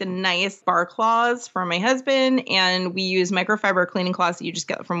for like the nice bar cloths for my husband. And we use microfiber cleaning cloths that you just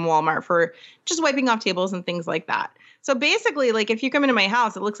get from Walmart for just wiping off tables and things like that. So basically, like if you come into my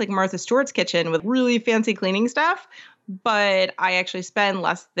house, it looks like Martha Stewart's kitchen with really fancy cleaning stuff. but I actually spend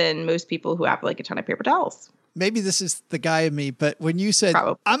less than most people who have like a ton of paper towels. Maybe this is the guy in me, but when you said,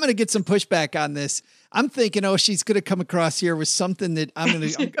 Probably. I'm going to get some pushback on this, I'm thinking, oh, she's going to come across here with something that I'm going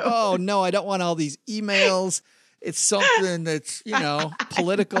to, oh, no, I don't want all these emails. It's something that's,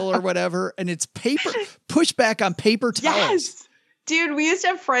 political or whatever. And it's pushback on paper towels. Yes. Dude, we used to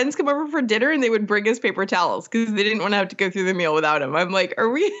have friends come over for dinner and they would bring us paper towels because they didn't want to have to go through the meal without them. I'm like,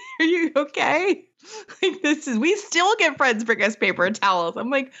 are you okay? Like we still get friends bring us paper towels. I'm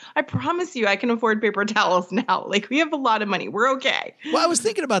like, I promise you I can afford paper towels now. Like we have a lot of money. We're okay. Well, I was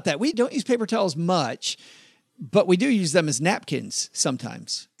thinking about that. We don't use paper towels much, but we do use them as napkins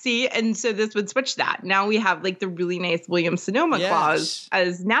sometimes. See, and so this would switch that. Now we have like the really nice Williams-Sonoma cloths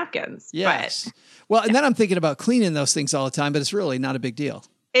as napkins. Yes. But, well, and then I'm thinking about cleaning those things all the time, but it's really not a big deal.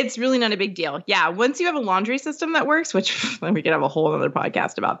 It's really not a big deal. Yeah. Once you have a laundry system that works, which we could have a whole other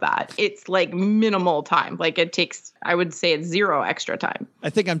podcast about that. It's like minimal time. Like it takes, I would say it's 0 extra time. I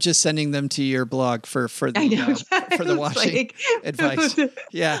think I'm just sending them to your blog for the washing advice.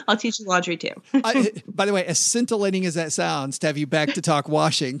 Yeah. I'll teach you laundry too. By the way, as scintillating as that sounds to have you back to talk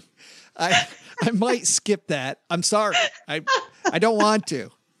washing, I might skip that. I'm sorry. I don't want to,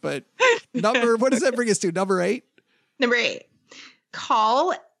 but what does that bring us to? Number 8? Number 8.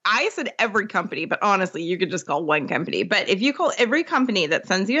 I said every company, but honestly, you could just call one company. But if you call every company that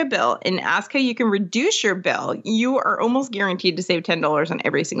sends you a bill and ask how you can reduce your bill, you are almost guaranteed to save $10 on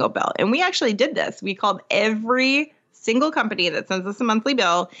every single bill. And we actually did this. We called every single company that sends us a monthly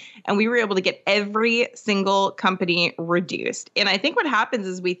bill, and we were able to get every single company reduced. And I think what happens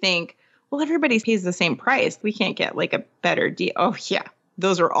is we think, well, everybody pays the same price. We can't get like a better deal. Oh, yeah.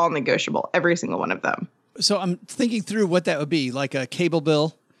 Those are all negotiable, every single one of them. So I'm thinking through what that would be, like a cable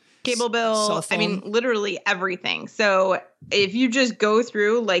bill. Cable bill, I mean, literally everything. So if you just go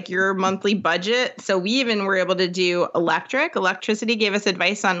through like your monthly budget, so we even were able to do electricity gave us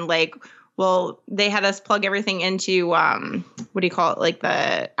advice on like, well, they had us plug everything into, what do you call it? Like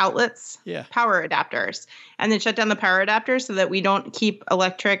the outlets, power adapters, and then shut down the power adapters so that we don't keep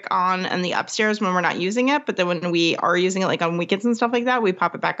electric on in the upstairs when we're not using it. But then when we are using it, like on weekends and stuff like that, we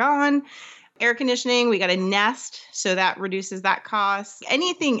pop it back on. Air conditioning, we got a Nest, so that reduces that cost.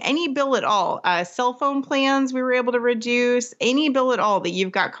 Anything, any bill at all. Cell phone plans, we were able to reduce. Any bill at all that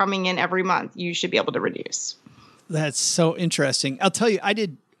you've got coming in every month, you should be able to reduce. That's so interesting. I'll tell you, I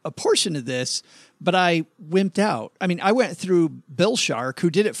did a portion of this, but I wimped out. I mean, I went through Bill Shark,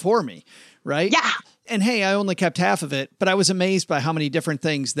 who did it for me, right? Yeah. And hey, I only kept half of it, but I was amazed by how many different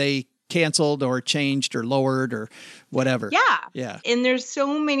things they canceled or changed or lowered or whatever. Yeah. And there's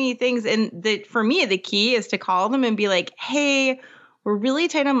so many things. And for me, the key is to call them and be like, hey, we're really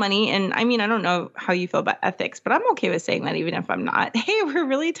tight on money. And I mean, I don't know how you feel about ethics, but I'm okay with saying that even if I'm not. Hey, we're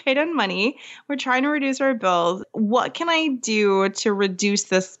really tight on money. We're trying to reduce our bills. What can I do to reduce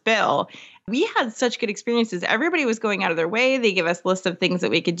this bill? We had such good experiences. Everybody was going out of their way. They give us lists of things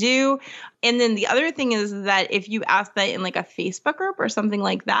that we could do. And then the other thing is that if you ask that in like a Facebook group or something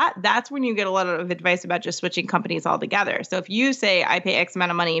like that, that's when you get a lot of advice about just switching companies altogether. So if you say, I pay X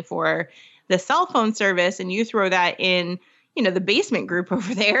amount of money for the cell phone service, and you throw that in, the basement group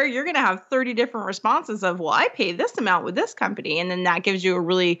over there, you're going to have 30 different responses of, well, I pay this amount with this company. And then that gives you a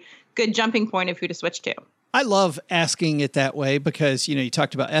really good jumping point of who to switch to. I love asking it that way because, you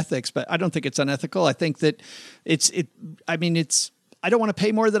talked about ethics, but I don't think it's unethical. I think that I don't want to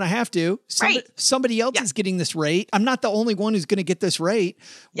pay more than I have to. Somebody else is getting this rate. I'm not the only one who's going to get this rate.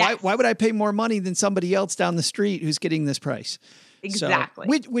 Yes. Why would I pay more money than somebody else down the street who's getting this price? Exactly.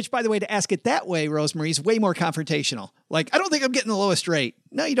 So, which, by the way, to ask it that way, Rosemarie, is way more confrontational. Like, I don't think I'm getting the lowest rate.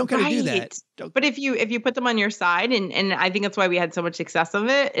 No, you don't got to do that. But if you put them on your side, and I think that's why we had so much success of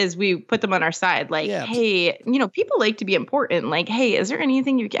it, is we put them on our side. Like, hey, people like to be important. Like, hey, is there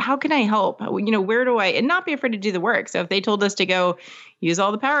anything how can I help? Where do I, and not be afraid to do the work. So if they told us to go use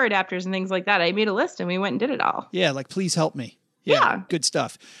all the power adapters and things like that, I made a list and we went and did it all. Yeah. Like, please help me. Yeah. Good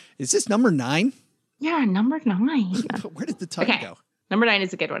stuff. Is this number 9? Yeah, number 9. Where did the time go? Number 9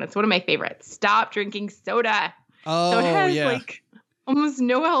 is a good one. It's one of my favorites. Stop drinking soda. Oh, so it has almost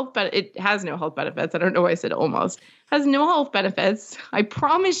no health, but it has no health benefits. I don't know why I said almost. Has no health benefits. I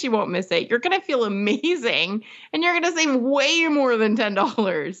promise you won't miss it. You're going to feel amazing, and you're going to save way more than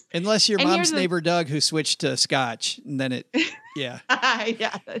 $10. Unless your mom's neighbor Doug, who switched to Scotch, and then yeah,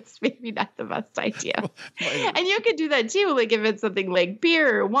 that's maybe not the best idea. And you could do that too, like if it's something like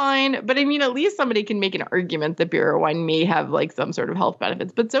beer or wine. But I mean, at least somebody can make an argument that beer or wine may have like some sort of health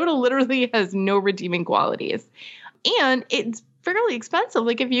benefits. But soda literally has no redeeming qualities, and it's fairly expensive.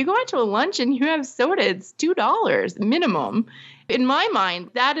 Like if you go out to a lunch and you have soda, it's $2 minimum. In my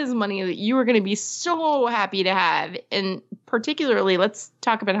mind, that is money that you are going to be so happy to have. And particularly, let's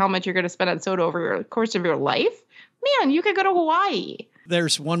talk about how much you're going to spend on soda over the course of your life. Man, you could go to Hawaii.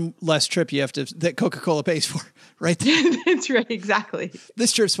 There's one less trip that Coca-Cola pays for, right there. That's right, exactly.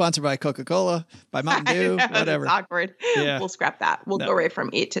 This trip's sponsored by Coca-Cola, by Mountain Dew, whatever. It's awkward. Yeah. We'll scrap that. We'll go right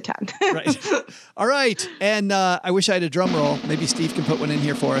from 8 to 10. Right. All right. And I wish I had a drum roll. Maybe Steve can put one in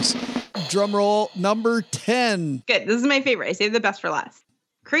here for us. Drum roll number 10. Good. This is my favorite. I saved the best for last.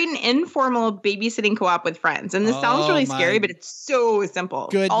 Create an informal babysitting co-op with friends. And this sounds really scary, but it's so simple.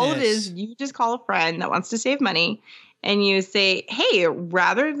 Goodness. All it is, you just call a friend that wants to save money and you say, hey,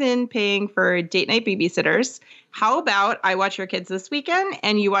 rather than paying for date night babysitters, how about I watch your kids this weekend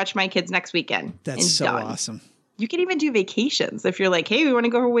and you watch my kids next weekend? That's so awesome. You can even do vacations. If you're like, hey, we want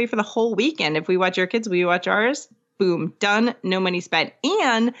to go away for the whole weekend. If we watch your kids, we watch ours. Boom, done. No money spent.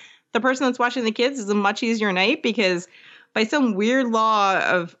 And the person that's watching the kids is a much easier night because by some weird law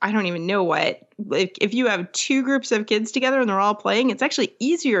of, I don't even know what, if you have two groups of kids together and they're all playing, it's actually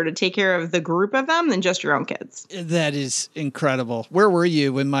easier to take care of the group of them than just your own kids. That is incredible. Where were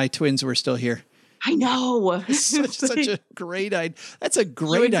you when my twins were still here? I know. Such a great idea. That's a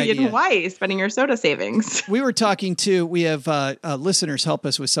great idea. You would be in Hawaii spending your soda savings. We have listeners help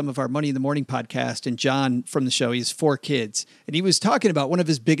us with some of our Money in the Morning podcast. And John from the show, he has 4 kids. And he was talking about one of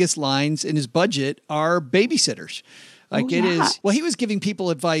his biggest lines in his budget are babysitters. He was giving people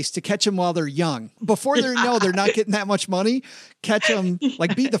advice to catch them while they're young. Before they're not getting that much money, catch them,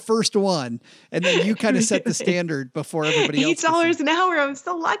 be the first one. And then you kind of set the standard before everybody else. $8 an hour. I'm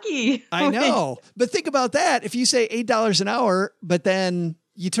still lucky. I know. But think about that. If you say $8 an hour, but then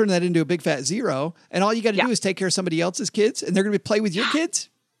you turn that into a big fat zero and all you got to do is take care of somebody else's kids and they're going to play with your kids.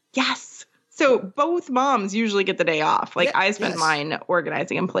 Yes. So both moms usually get the day off. I spend mine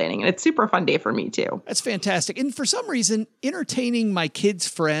organizing and planning, and it's a super fun day for me too. That's fantastic. And for some reason, entertaining my kids'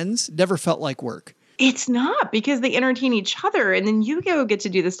 friends never felt like work. It's not, because they entertain each other, and then you get to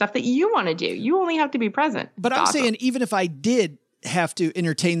do the stuff that you want to do. You only have to be present. But I'm saying even if I did have to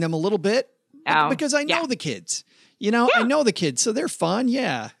entertain them a little bit, because I know the kids. I know the kids, so they're fun.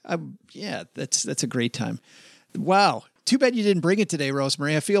 Yeah. That's a great time. Wow. Too bad you didn't bring it today,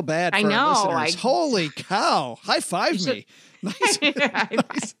 Rosemarie. I feel bad for our listeners. Holy cow. High five me.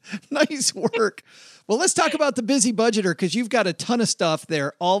 Nice work. Well, let's talk about the Busy Budgeter because you've got a ton of stuff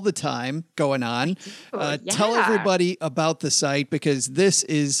there all the time going on. Tell everybody about the site because this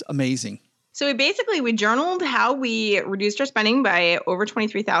is amazing. So we journaled how we reduced our spending by over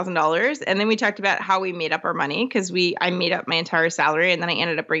 $23,000. And then we talked about how we made up our money because I made up my entire salary and then I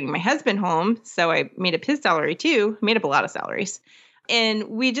ended up bringing my husband home. So I made up his salary too, made up a lot of salaries. And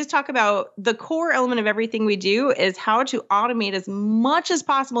we just talk about the core element of everything we do is how to automate as much as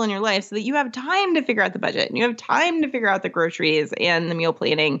possible in your life so that you have time to figure out the budget and you have time to figure out the groceries and the meal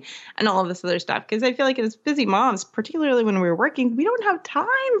planning and all of this other stuff. Because I feel like as busy moms, particularly when we're working, we don't have time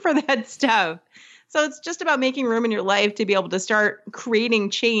for that stuff. So it's just about making room in your life to be able to start creating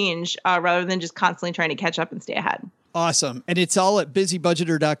change rather than just constantly trying to catch up and stay ahead. Awesome. And it's all at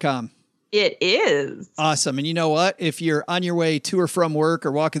busybudgeter.com. It is. Awesome. And you know what? If you're on your way to or from work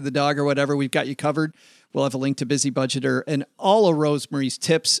or walking the dog or whatever, we've got you covered. We'll have a link to Busy Budgeter and all of Rosemarie's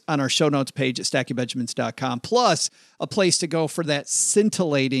tips on our show notes page at stackingbenjamins.com, plus a place to go for that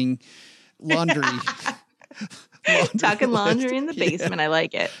scintillating laundry. Tucking laundry in the basement. Yeah. I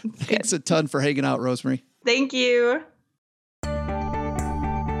like it. Thanks a ton for hanging out, Rosemarie. Thank you.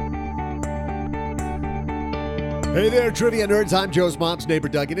 Hey there, trivia nerds. I'm Joe's mom's neighbor,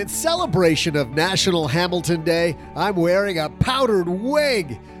 Doug, and in celebration of National Hamilton Day, I'm wearing a powdered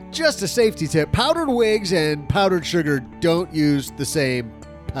wig. Just a safety tip, powdered wigs and powdered sugar don't use the same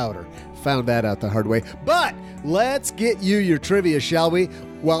powder. Found that out the hard way. But let's get you your trivia, shall we?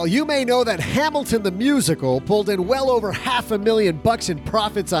 While you may know that Hamilton the Musical pulled in well over $500,000 in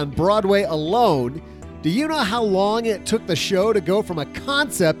profits on Broadway alone, do you know how long it took the show to go from a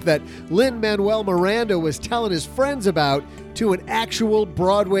concept that Lin-Manuel Miranda was telling his friends about to an actual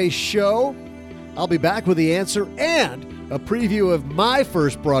Broadway show? I'll be back with the answer and a preview of my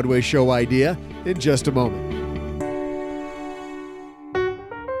first Broadway show idea in just a moment.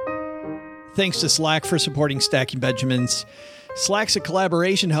 Thanks to Slack for supporting Stacking Benjamins. Slack's a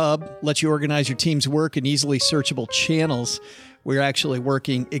collaboration hub, lets you organize your team's work in easily searchable channels. We're actually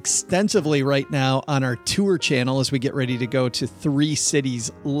working extensively right now on our tour channel as we get ready to go to 3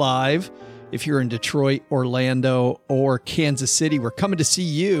 cities live. If you're in Detroit, Orlando, or Kansas City, we're coming to see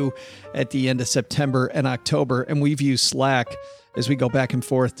you at the end of September and October. And we've used Slack as we go back and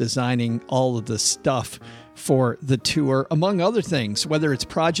forth designing all of the stuff for the tour, among other things, whether it's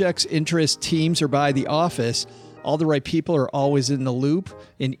projects, interests, teams, or by the office. All the right people are always in the loop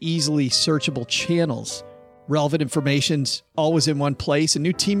in easily searchable channels. Relevant information's always in one place, and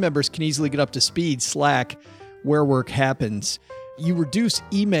new team members can easily get up to speed. Slack, where work happens. You reduce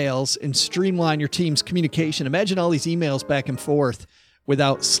emails and streamline your team's communication. Imagine all these emails back and forth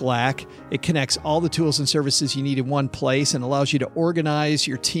without Slack. It connects all the tools and services you need in one place and allows you to organize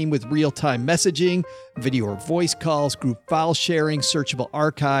your team with real-time messaging, video or voice calls, group file sharing, searchable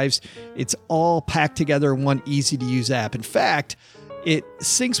archives. It's all packed together in one easy-to-use app. In fact, it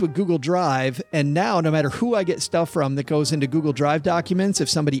syncs with Google Drive, and now no matter who I get stuff from that goes into Google Drive documents, if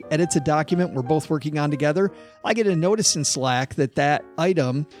somebody edits a document we're both working on together, I get a notice in Slack that that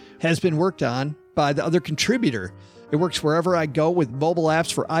item has been worked on by the other contributor. It works wherever I go with mobile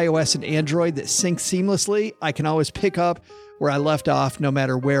apps for iOS and Android that sync seamlessly. I can always pick up where I left off no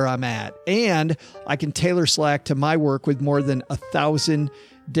matter where I'm at. And I can tailor Slack to my work with more than 1,000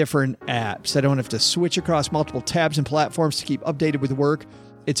 different apps. I don't have to switch across multiple tabs and platforms to keep updated with work.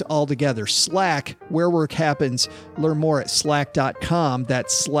 It's all together. Slack, where work happens. Learn more at slack.com.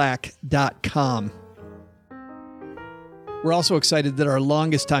 That's slack.com. We're also excited that our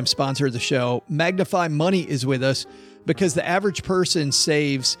longest time sponsor of the show, Magnify Money, is with us because the average person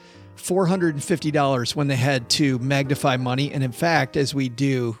saves $450 when they head to Magnify Money. And in fact, as we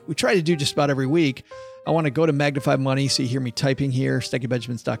try to do just about every week, I want to go to Magnify Money. So you hear me typing here,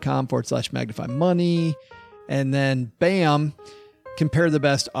 StackyBenjamins.com/Magnify Money. And then bam, compare the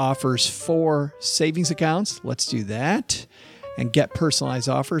best offers for savings accounts. Let's do that. And get personalized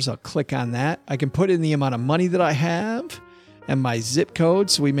offers. I'll click on that. I can put in the amount of money that I have and my zip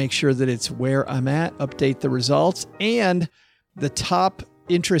code. So we make sure that it's where I'm at, update the results, and the top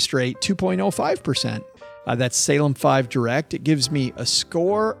interest rate, 2.05%. That's Salem 5 Direct. It gives me a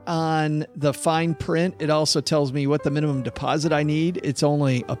score on the fine print. It also tells me what the minimum deposit I need. It's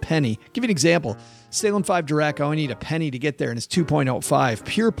only a penny. Give you an example. Salem 5 Direct, I only need a penny to get there, and it's 2.05.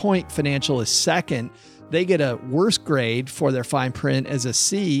 Pure Point Financial is second. They get a worse grade for their fine print as a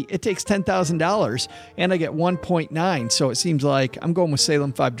C. It takes $10,000, and I get 1.9. So it seems like I'm going with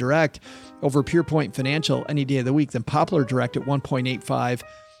Salem 5 Direct over Pure Point Financial any day of the week. Then Poplar Direct at 1.85.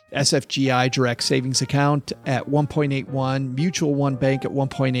 SFGI Direct Savings Account at 1.81, Mutual One Bank at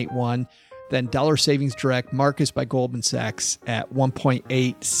 1.81, then Dollar Savings Direct, Marcus by Goldman Sachs at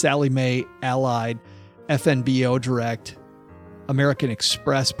 1.8, Sallie Mae Allied, FNBO Direct, American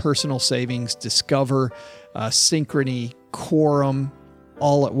Express Personal Savings, Discover, Synchrony, Quorum,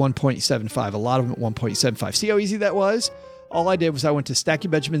 all at 1.75, a lot of them at 1.75. See how easy that was? All I did was I went to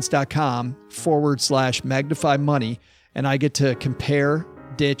StackyBenjamins.com/Magnify Money, and I get to compare,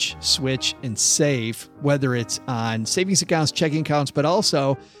 ditch, switch, and save, whether it's on savings accounts, checking accounts, but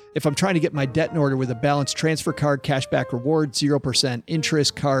also if I'm trying to get my debt in order with a balanced transfer card, cashback reward, 0%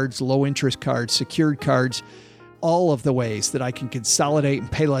 interest cards, low interest cards, secured cards, all of the ways that I can consolidate and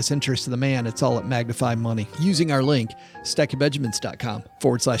pay less interest to the man. It's all at Magnify Money. Using our link,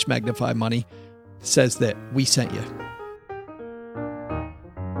 StackyBenjamins.com/Magnify Money, says that we sent you.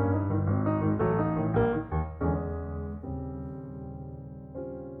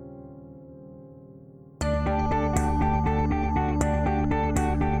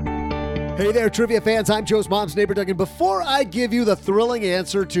 Hey there, trivia fans. I'm Joe's mom's neighbor, Doug. And before I give you the thrilling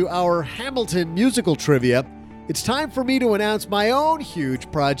answer to our Hamilton musical trivia, it's time for me to announce my own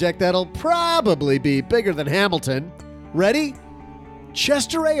huge project that'll probably be bigger than Hamilton. Ready?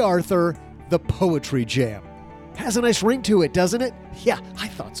 Chester A. Arthur, The Poetry Jam. Has a nice ring to it, doesn't it? Yeah, I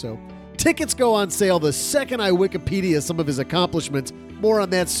thought so. Tickets go on sale the second I Wikipedia some of his accomplishments. More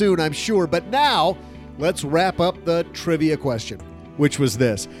on that soon, I'm sure. But now, let's wrap up the trivia question, which was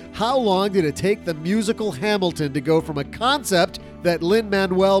this: how long did it take the musical Hamilton to go from a concept that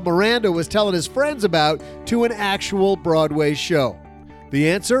Lin-Manuel Miranda was telling his friends about to an actual Broadway show? The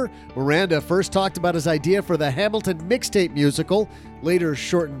answer? Miranda first talked about his idea for the Hamilton mixtape musical, later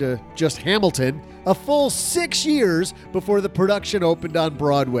shortened to just Hamilton, a full 6 years before the production opened on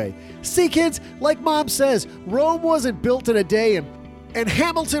Broadway. See, kids, like Mom says, Rome wasn't built in a day and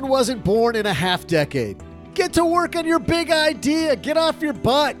Hamilton wasn't born in a half decade. Get to work on your big idea. Get off your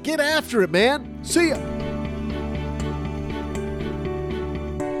butt. Get after it, man. See ya.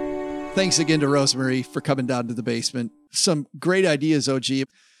 Thanks again to Rosemarie for coming down to the basement. Some great ideas, OG.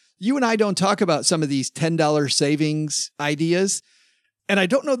 You and I don't talk about some of these $10 savings ideas. And I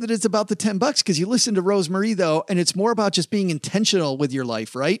don't know that it's about the $10 because you listen to Rosemarie, though, and it's more about just being intentional with your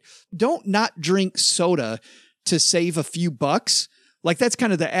life, right? Don't not drink soda to save a few bucks. Like, that's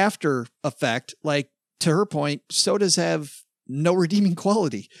kind of the after effect. Like, to her point, sodas have no redeeming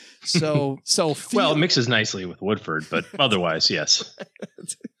quality. So well, it mixes nicely with Woodford, but otherwise, yes.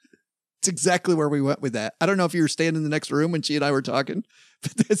 It's exactly where we went with that. I don't know if you were standing in the next room when she and I were talking.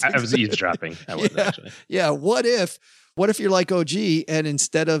 But I was eavesdropping. I was actually. Yeah. What if you're like OG and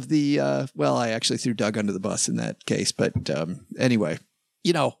instead of the, I actually threw Doug under the bus in that case. But anyway,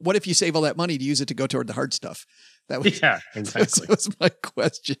 what if you save all that money to use it to go toward the hard stuff? That was, yeah, exactly. That was my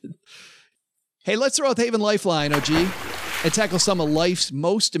question. Hey, let's throw out the Haven Lifeline, OG, and tackle some of life's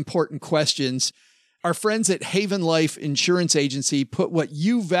most important questions. Our friends at Haven Life Insurance Agency put what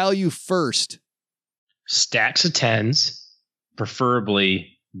you value first. Stacks of 10s,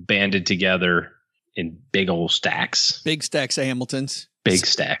 preferably banded together in big old stacks. Big stacks of Hamiltons. Big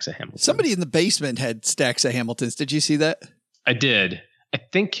stacks of Hamiltons. Somebody in the basement had stacks of Hamiltons. Did you see that? I did. I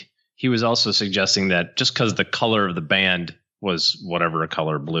think he was also suggesting that just because the color of the band was whatever, a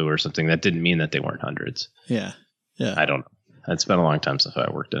color blue or something, that didn't mean that they weren't hundreds. Yeah. I don't know. It's been a long time since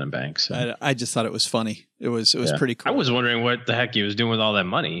I worked in a bank. So. I just thought it was funny. It was pretty cool. I was wondering what the heck he was doing with all that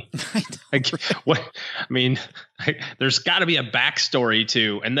money. There's got to be a backstory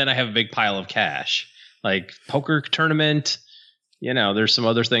to, and then I have a big pile of cash, like poker tournament. There's some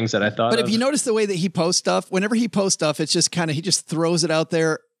other things that I thought. But if you notice the way that he posts stuff, whenever he posts stuff, it's just kind of, he just throws it out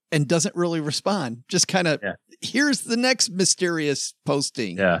there and doesn't really respond. Just kind of, here's the next mysterious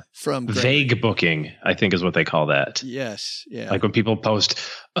posting. Yeah. From Groner. Vague booking, I think is what they call that. Yes. Yeah. Like when people post,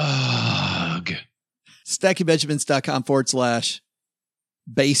 ugh.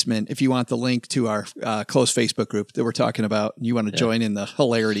 StackyBenjamins.com/basement. If you want the link to our close Facebook group that we're talking about, and you want to join in the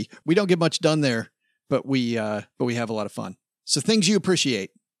hilarity. We don't get much done there, but we have a lot of fun. So things you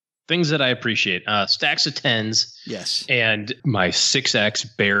appreciate. Things that I appreciate. Stacks of 10s. Yes. And my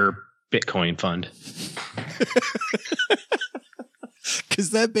 6X Bear Bitcoin fund.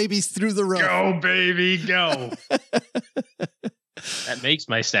 Because that baby's through the roof. Go, baby, go. That makes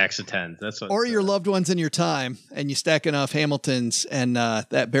my stacks of 10s. That's what. Or your loved ones in your time, and you stack enough Hamiltons, and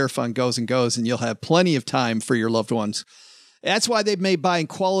that Bear fund goes, and you'll have plenty of time for your loved ones. That's why they've made buying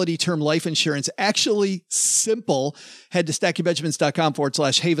quality term life insurance actually simple. Head to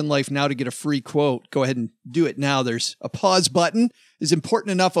StackyBenjamins.com/Haven Life now to get a free quote. Go ahead and do it now. There's a pause button. Is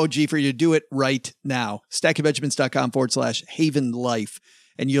important enough, OG, for you to do it right now. StackyBenjamins.com/Haven Life,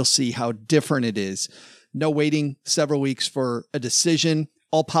 and you'll see how different it is. No waiting several weeks for a decision.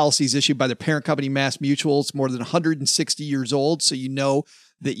 All policies issued by the parent company, Mass Mutuals, more than 160 years old, so you know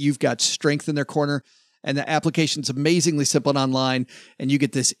that you've got strength in their corner. And the application's amazingly simple and online, and you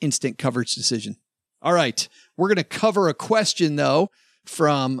get this instant coverage decision. All right. We're going to cover a question, though,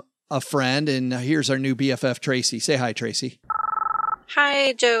 from a friend, and here's our new BFF, Tracy. Say hi, Tracy.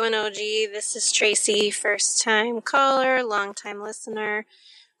 Hi, Joe and OG. This is Tracy, first-time caller, long-time listener.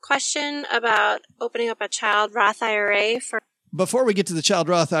 Question about opening up a child Roth IRA for... Before we get to the child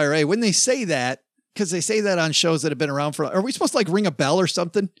Roth IRA, when they say that, because they say that on shows that have been around for... Are we supposed to, ring a bell or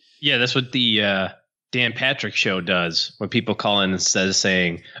something? Yeah, that's what the... Dan Patrick show does when people call in instead of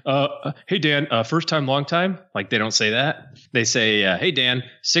saying, hey, Dan, first time, long time. Like they don't say that. They say, hey, Dan,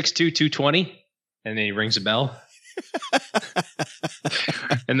 6'2", and then he rings a bell.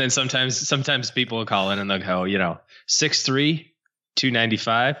 And then sometimes people will call in and they'll go, 6'3",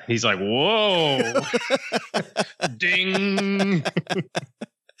 295. He's like, whoa, ding.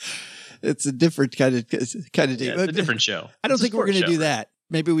 It's a different kind of deal. Yeah, it's a different show. I don't think we're going to do that.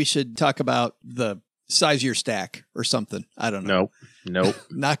 Maybe we should talk about the size of your stack or something. I don't know. Nope.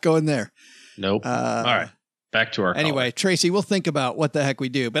 Not going there. Nope. All right. Back to our Anyway, caller. Tracy, we'll think about what the heck we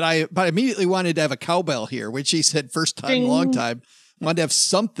do. But I immediately wanted to have a cowbell here, which she said first time, Ding. long time. Wanted to have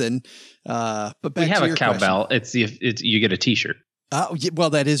something. But back we have to a your cowbell. It's you get a T-shirt. Well,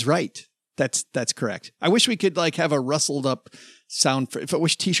 that is right. That's correct. I wish we could have a rustled up sound. I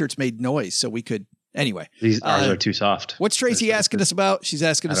wish T-shirts made noise so we could. Anyway, these ours are too soft. What's Tracy asking us about? She's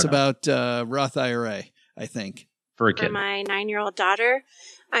asking us about Roth IRA, I think. For a kid. For my 9-year-old daughter,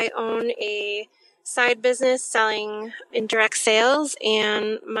 I own a side business selling indirect sales,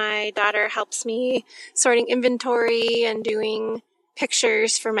 and my daughter helps me sorting inventory and doing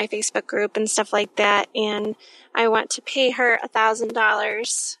pictures for my Facebook group and stuff like that. And I want to pay her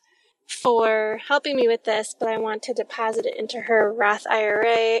 $1,000 for helping me with this, but I want to deposit it into her Roth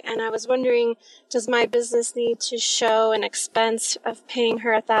IRA. And I was wondering, does my business need to show an expense of paying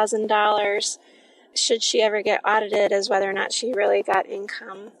her $1,000 should she ever get audited as whether or not she really got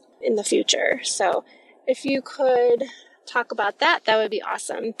income in the future? So if you could talk about that, that would be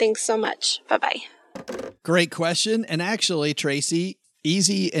awesome. Thanks so much. Bye-bye. Great question. And actually, Tracy,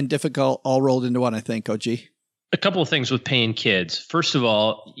 easy and difficult all rolled into one, I think, OG. A couple of things with paying kids. First of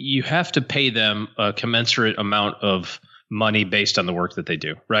all, you have to pay them a commensurate amount of money based on the work that they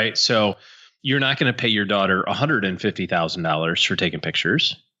do, right? So you're not going to pay your daughter $150,000 for taking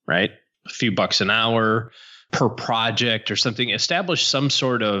pictures, right? a few bucks an hour per project or something. Establish some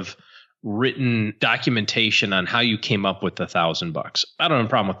sort of written documentation on how you came up with $1,000. I don't have a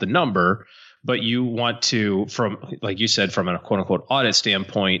problem with the number, but you want to, from, like you said, from a quote unquote audit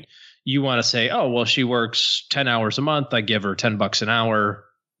standpoint, you want to say, oh, well, she works 10 hours a month. I give her $10 an hour.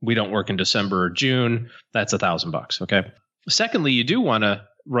 We don't work in December or June. That's $1,000. Okay. Secondly, you do want to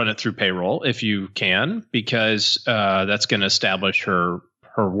run it through payroll if you can, because that's going to establish her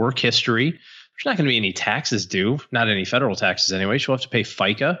work history. There's not going to be any taxes due, not any federal taxes anyway. She'll have to pay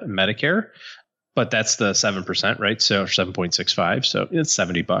FICA and Medicare, but that's the 7%, right? So 7.65. So it's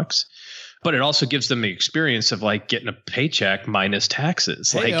 $70. But it also gives them the experience of like getting a paycheck minus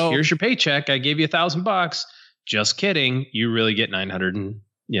taxes. Like, here's your paycheck. I gave you $1,000. Just kidding. You really get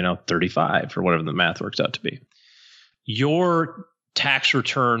 935 or whatever the math works out to be. Your tax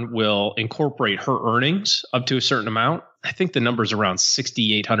return will incorporate her earnings up to a certain amount. I think the number's around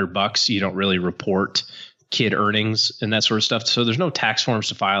 $6,800. You don't really report kid earnings and that sort of stuff. So there's no tax forms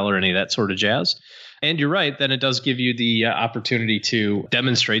to file or any of that sort of jazz. And you're right, then it does give you the opportunity to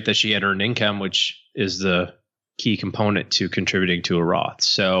demonstrate that she had earned income, which is the key component to contributing to a Roth.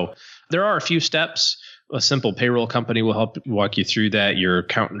 So there are a few steps. A simple payroll company will help walk you through that. Your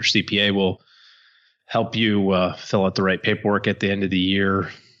accountant or CPA will help you fill out the right paperwork at the end of the year,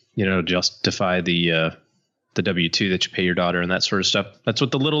 justify the W-2 that you pay your daughter and that sort of stuff. That's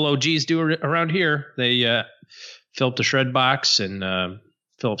what the little OGs do around here. They fill up the shred box and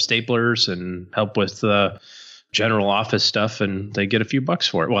fill up staplers and help with general office stuff, and they get a few bucks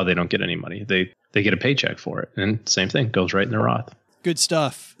for it. Well, they don't get any money. They get a paycheck for it, and same thing, goes right in their Roth. Good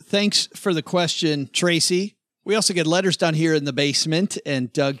stuff. Thanks for the question, Tracy. We also get letters down here in the basement,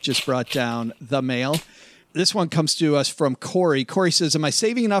 and Doug just brought down the mail. This one comes to us from Corey. Corey says, am I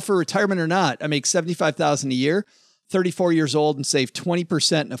saving enough for retirement or not? I make $75,000 a year, 34 years old, and save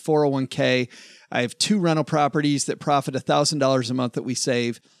 20% in a 401k. I have 2 rental properties that profit $1,000 a month that we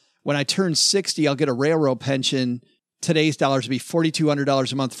save. When I turn 60, I'll get a railroad pension. Today's dollars would be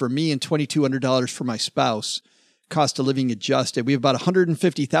 $4,200 a month for me and $2,200 for my spouse. Cost of living adjusted. We have about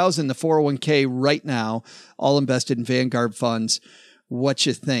 $150,000 in the 401k right now, all invested in Vanguard funds. What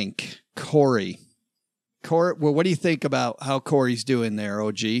you think, Corey? Well, what do you think about how Corey's doing there,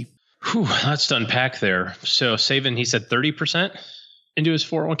 OG? Whew, let's unpack there. So saving, he said 30% into his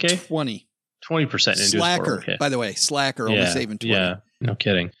 401k? 20% into Slacker, his 401k. By the way, Slacker only saving 20. Yeah, no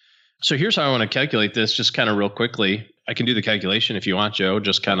kidding. So here's how I want to calculate this just kind of real quickly. I can do the calculation if you want, Joe,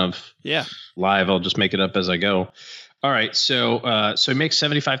 just kind of live. I'll just make it up as I go. All right. So he makes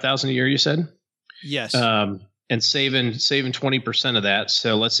 $75,000 a year, you said? Yes. And saving 20% of that.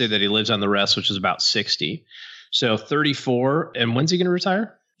 So let's say that he lives on the rest, which is about 60. So 34. And when's he going to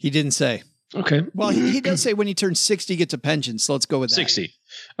retire? He didn't say. Okay. Well, he does say when he turns 60, he gets a pension. So let's go with that. 60.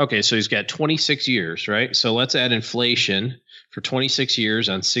 Okay. So he's got 26 years, right? So let's add inflation for 26 years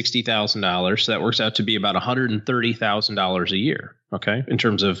on $60,000. So that works out to be about $130,000 a year. Okay. In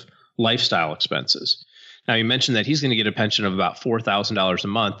terms of lifestyle expenses. Now, you mentioned that he's going to get a pension of about $4,000 a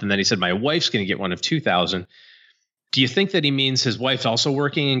month. And then he said, my wife's going to get one of $2,000. Do you think that he means his wife's also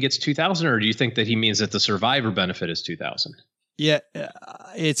working and gets $2,000? Or do you think that he means that the survivor benefit is $2,000? Yeah,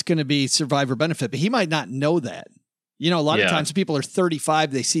 it's going to be survivor benefit, but he might not know that. A lot of times people are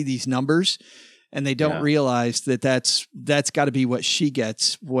 35, they see these numbers and they don't realize that that's got to be what she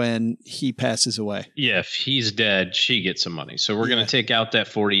gets when he passes away. Yeah, if he's dead, she gets some money. So we're going to take out that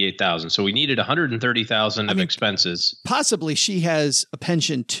 $48,000. So we needed $130,000 of expenses. Possibly she has a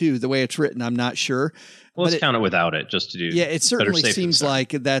pension too, the way it's written. I'm not sure. Well, let's count it without it just to do. Yeah, it certainly seems like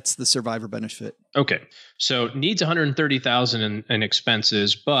that's the survivor benefit. Okay. So needs $130,000 in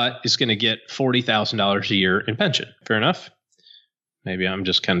expenses, but is going to get $40,000 a year in pension. Fair enough? Maybe I'm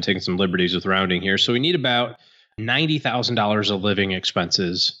just kind of taking some liberties with rounding here. So we need about $90,000 of living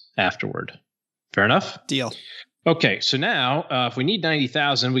expenses afterward. Fair enough? Deal. Okay, so now if we need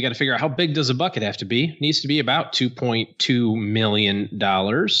 $90,000, we got to figure out how big does a bucket have to be? It needs to be about $2.2 million.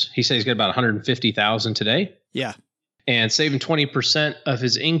 He said he's got about $150,000 today. Yeah. And saving 20% of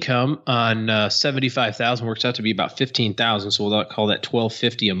his income on $75,000 works out to be about $15,000. So we'll call that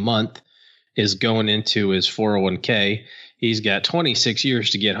 $1,250 a month is going into his 401k. He's got 26 years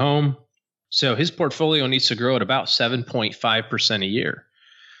to get home. So his portfolio needs to grow at about 7.5% a year.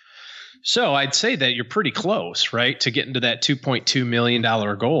 So I'd say that you're pretty close, right, to getting to that $2.2 million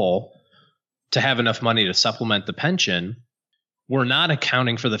goal to have enough money to supplement the pension. We're not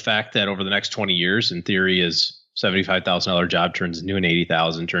accounting for the fact that over the next 20 years, in theory, his $75,000 job turns into an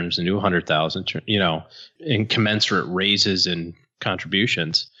 $80,000, turns into $100,000, in commensurate raises and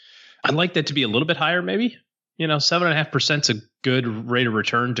contributions. I'd like that to be a little bit higher, maybe. 7.5% is a good rate of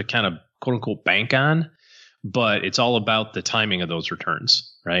return to kind of quote unquote bank on, but it's all about the timing of those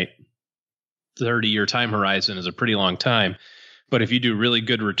returns, right? 30-year time horizon is a pretty long time. But if you do really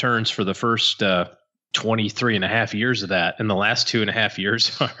good returns for the first 23 and a half years of that, and the last 2.5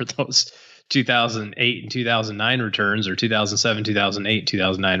 years are those 2008 and 2009 returns, or 2007, 2008,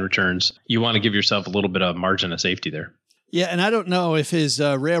 2009 returns, you want to give yourself a little bit of margin of safety there. Yeah, and I don't know if his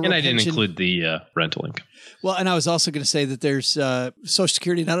railroad And I didn't pension, include the rental income. Well, and I was also going to say that there's Social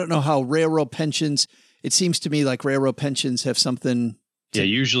Security, and I don't know how railroad pensions, it seems to me like railroad pensions have something. Yeah,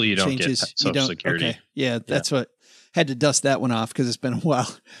 usually you don't get Social Security. Okay. Yeah, that's what had to dust that one off because it's been a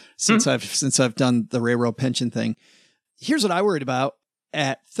while since I've done the railroad pension thing. Here's what I worried about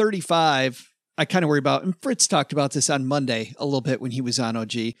at 35. I kind of worry about, and Fritz talked about this on Monday a little bit when he was on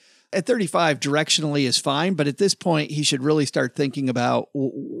OG. At 35, directionally is fine, but at this point, he should really start thinking about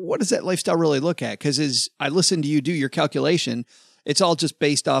what does that lifestyle really look at? Because as I listen to you do your calculation, it's all just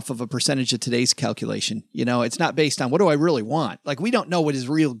based off of a percentage of today's calculation. You know, it's not based on what do I really want? Like, we don't know what his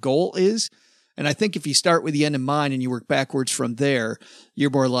real goal is. And I think if you start with the end in mind and you work backwards from there, you're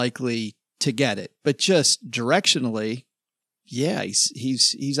more likely to get it. But just directionally, yeah,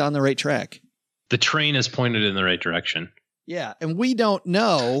 he's on the right track. The train is pointed in the right direction. Yeah, and we don't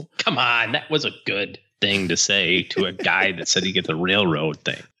know. Come on, that was a good thing to say to a guy that said he gets a railroad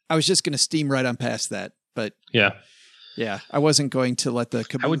thing. I was just going to steam right on past that, but yeah, I wasn't going to let the.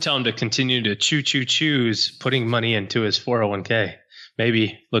 I would tell him to continue to choose putting money into his 401k.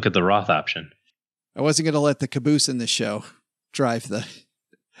 Maybe look at the Roth option. I wasn't going to let the caboose in the show drive the.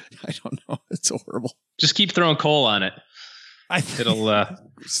 I don't know. It's horrible. Just keep throwing coal on it. It'll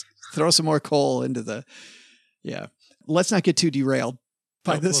throw some more coal into the. Yeah. Let's not get too derailed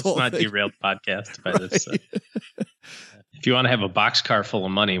by this whole thing. Let's not derail the podcast by this. If you want to have a boxcar full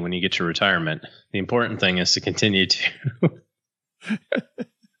of money when you get to retirement, the important thing is to continue to.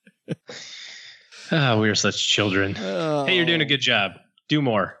 We are such children. Oh. Hey, you're doing a good job. Do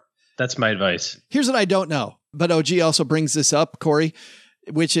more. That's my advice. Here's what I don't know, but OG also brings this up, Corey,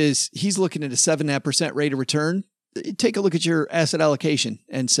 which is he's looking at a 7.5% rate of return. Take a look at your asset allocation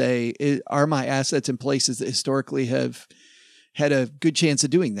and say, are my assets in places that historically have had a good chance of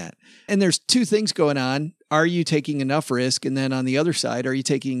doing that? And there's two things going on. Are you taking enough risk? And then on the other side, are you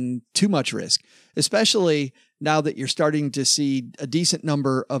taking too much risk? Especially now that you're starting to see a decent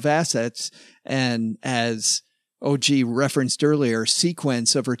number of assets. And as OG referenced earlier,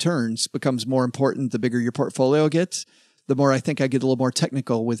 sequence of returns becomes more important the bigger your portfolio gets. The more I think I get a little more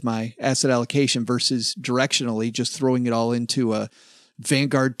technical with my asset allocation versus directionally just throwing it all into a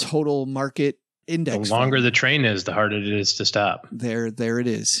Vanguard total market index. The longer the train is, the harder it is to stop. There it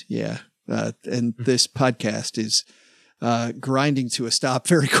is. Yeah. And this podcast is grinding to a stop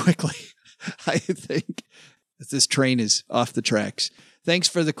very quickly. I think this train is off the tracks. Thanks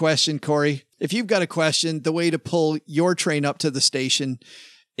for the question, Corey. If you've got a question, the way to pull your train up to the station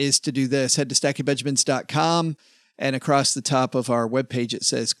is to do this. Head to stackingbenjamins.com. And across the top of our webpage, it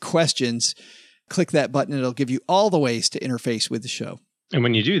says questions. Click that button. It'll give you all the ways to interface with the show. And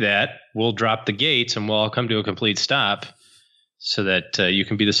when you do that, we'll drop the gates and we'll all come to a complete stop so that you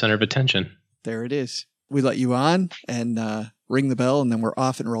can be the center of attention. There it is. We let you on and ring the bell, and then we're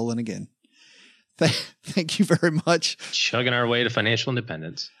off and rolling again. Thank you very much. Chugging our way to financial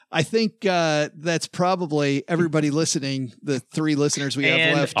independence. I think that's probably everybody listening. The 3 listeners we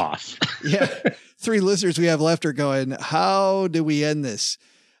have left. Off. Yeah. 3 listeners we have left are going, how do we end this?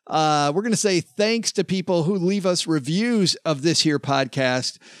 We're going to say thanks to people who leave us reviews of this here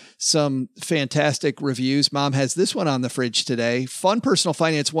podcast. Some fantastic reviews. Mom has this one on the fridge today. Fun Personal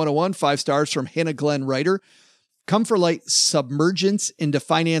Finance 101, 5 stars from Hannah Glenn Ryder. Come for light submergence into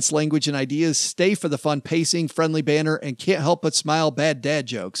finance language and ideas. Stay for the fun pacing, friendly banner, and can't help but smile bad dad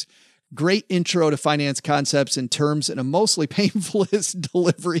jokes. Great intro to finance concepts and terms and a mostly painfulest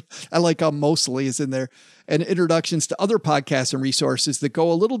delivery. I like how mostly is in there. And introductions to other podcasts and resources that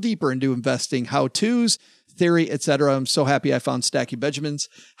go a little deeper into investing, how-tos, theory, etc. I'm so happy I found Stacking Benjamins.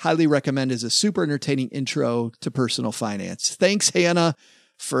 Highly recommend as a super entertaining intro to personal finance. Thanks, Hannah,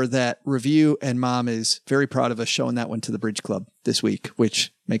 for that review. And Mom is very proud of us showing that one to the Bridge Club this week,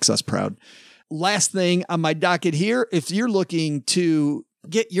 which makes us proud. Last thing on my docket here, if you're looking to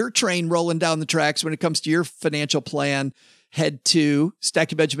get your train rolling down the tracks when it comes to your financial plan, head to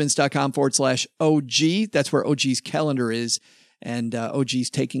stackingbenjamins.com/OG. That's where OG's calendar is, and OG's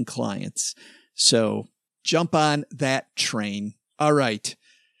taking clients. So jump on that train. All right,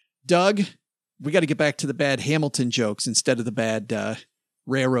 Doug, we got to get back to the bad Hamilton jokes instead of the bad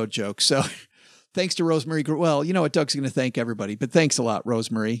railroad jokes. So thanks to Rosemarie. Well, you know what? Doug's going to thank everybody, but thanks a lot,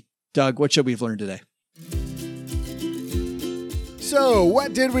 Rosemarie. Doug, what should we have learned today? So,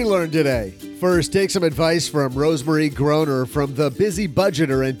 what did we learn today? First, take some advice from Rosemarie Groner from The Busy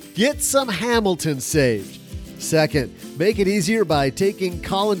Budgeter and get some Hamilton saved. Second, make it easier by taking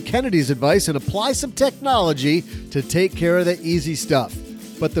Colin Kennedy's advice and apply some technology to take care of the easy stuff.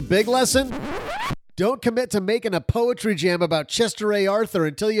 But the big lesson? Don't commit to making a poetry jam about Chester A. Arthur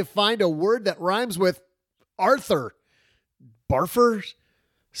until you find a word that rhymes with Arthur. Barfer?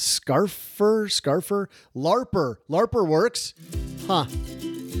 Scarfer? Larper. Larper works. Huh.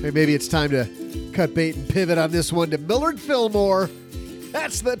 Hey, maybe it's time to cut bait and pivot on this one to Millard Fillmore.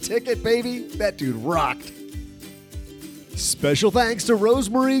 That's the ticket, baby. That dude rocked. Special thanks to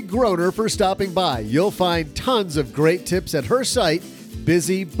Rosemarie Groner for stopping by. You'll find tons of great tips at her site,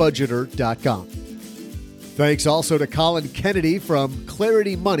 busybudgeter.com. Thanks also to Colin Kennedy from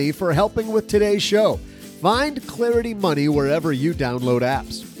Clarity Money for helping with today's show. Find Clarity Money wherever you download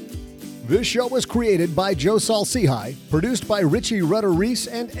apps. This show was created by Joe Saul-Sehy, produced by Richie Rutter-Reese,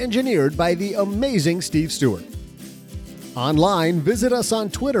 and engineered by the amazing Steve Stewart. Online, visit us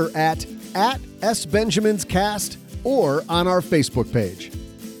on Twitter at @SBenjaminsCast or on our Facebook page.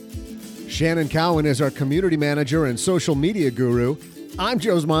 Shannon Cowan is our community manager and social media guru. I'm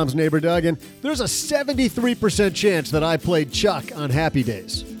Joe's mom's neighbor, Doug, and there's a 73% chance that I played Chuck on Happy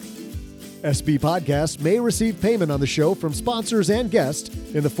Days. SB Podcasts may receive payment on the show from sponsors and guests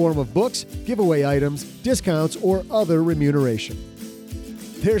in the form of books, giveaway items, discounts, or other remuneration.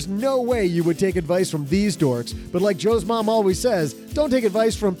 There's no way you would take advice from these dorks, but like Joe's mom always says, don't take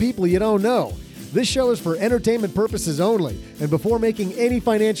advice from people you don't know. This show is for entertainment purposes only, and before making any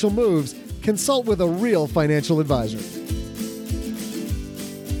financial moves, consult with a real financial advisor.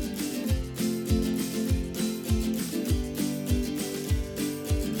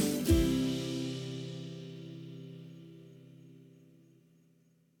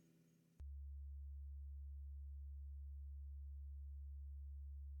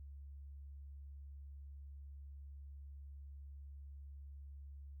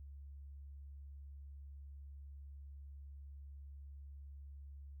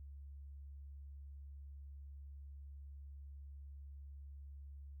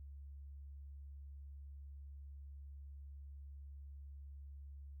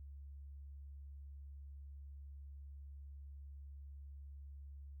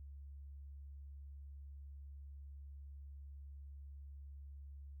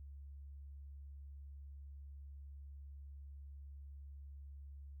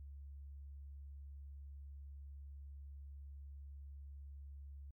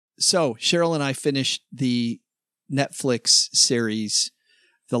 So Cheryl and I finished the Netflix series,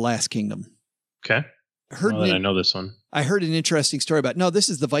 The Last Kingdom. Okay. I know this one. I heard an interesting story about, no, this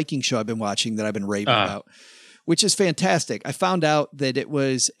is the Viking show I've been watching that I've been raving about, which is fantastic. I found out that it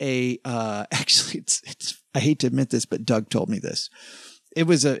was actually, I hate to admit this, but Doug told me this. It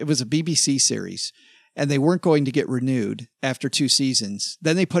was a BBC series and they weren't going to get renewed after 2 seasons.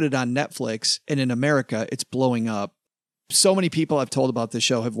 Then they put it on Netflix and in America, it's blowing up. So many people I've told about this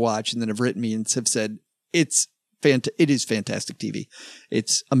show have watched and then have written me and have said it is fantastic TV.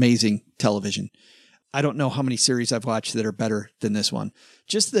 It's amazing television. I don't know how many series I've watched that are better than this one.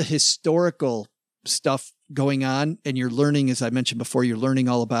 Just the historical stuff going on, and you're learning, as I mentioned before, you're learning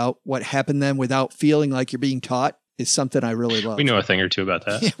all about what happened then without feeling like you're being taught is something I really love. We know a thing or two about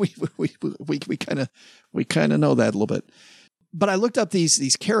that. Yeah, we kind of know that a little bit. But I looked up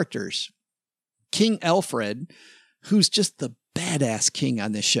these characters. King Alfred, who's just the badass king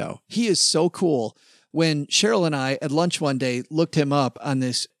on this show. He is so cool. When Cheryl and I at lunch one day looked him up on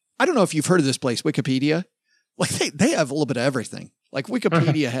this, I don't know if you've heard of this place, Wikipedia. Like they have a little bit of everything. Like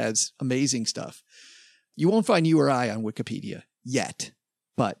Wikipedia has amazing stuff. You won't find you or I on Wikipedia yet,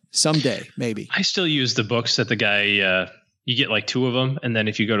 but someday, maybe. I still use the books that the guy, you get like 2 of them. And then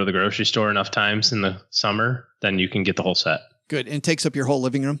if you go to the grocery store enough times in the summer, then you can get the whole set. Good. And it takes up your whole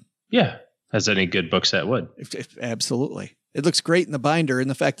living room? Yeah. As any good book set would. Absolutely. It looks great in the binder, and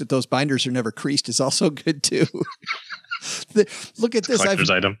the fact that those binders are never creased is also good too. Look at this. Collector's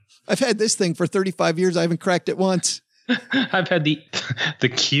item. I've had this thing for 35 years. I haven't cracked it once. I've had the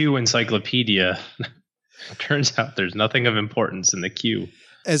Q encyclopedia. Turns out there's nothing of importance in the Q.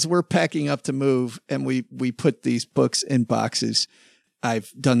 As we're packing up to move and we put these books in boxes,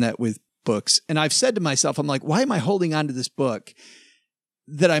 I've done that with books. And I've said to myself, I'm like, why am I holding on to this book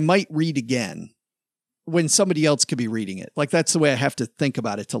that I might read again when somebody else could be reading it? Like, that's the way I have to think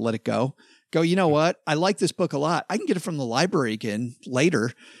about it to let it go. You know what? I like this book a lot. I can get it from the library again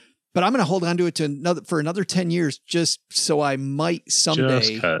later. But I'm going to hold on to it for another 10 years just so I might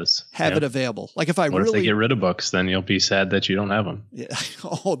someday have it available. Like if if they get rid of books, then you'll be sad that you don't have them. Yeah.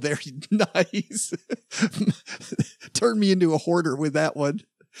 Oh, they're nice. Turn me into a hoarder with that one.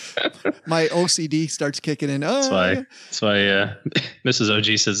 My OCD starts kicking in. That's why Mrs.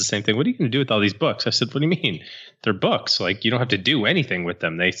 OG says the same thing. What are you going to do with all these books? I said, what do you mean? They're books. Like, you don't have to do anything with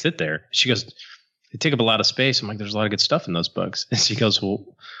them. They sit there. She goes, they take up a lot of space. I'm like, there's a lot of good stuff in those books. And she goes, well,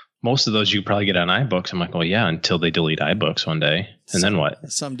 most of those you probably get on iBooks. I'm like, well, yeah, until they delete iBooks one day. And then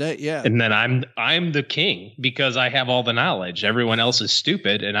what? Someday, yeah. And then I'm the king because I have all the knowledge. Everyone else is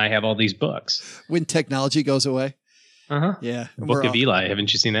stupid and I have all these books. When technology goes away. Uh-huh. Yeah. Book of Eli.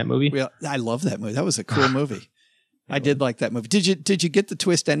 Haven't you seen that movie? I love that movie. That was a cool movie. I did like that movie. Did you get the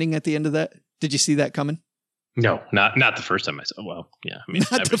twist ending at the end of that? Did you see that coming? No, not the first time I saw. Well, yeah, I mean,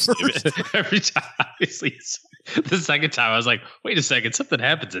 every time. Obviously, the second time I was like, "Wait a second, something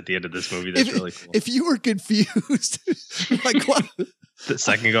happens at the end of this movie that's really cool." If you were confused, like what? The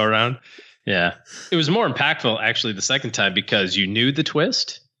second go around, yeah, it was more impactful actually the second time because you knew the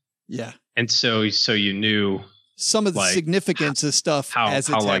twist. Yeah, and so you knew some of the significance of stuff as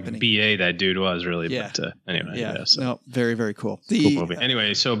it's happening. BA that dude was really. Yeah. But anyway. Yeah. So. No, very, very cool. Cool movie.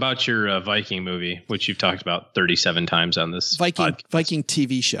 Anyway, so about your Viking movie, which you've talked about 37 times on this Viking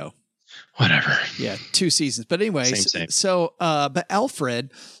TV show. Whatever. Yeah. 2 seasons. But anyway, same. So, but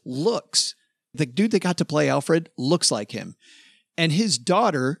Alfred the dude that got to play Alfred looks like him. And his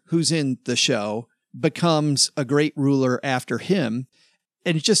daughter, who's in the show, becomes a great ruler after him.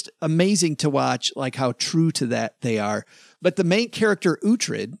 And it's just amazing to watch like how true to that they are. But the main character,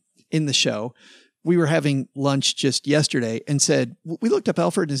 Uhtred, in the show, we were having lunch just yesterday and said, we looked up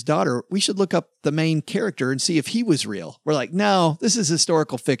Alfred and his daughter. We should look up the main character and see if he was real. We're like, no, this is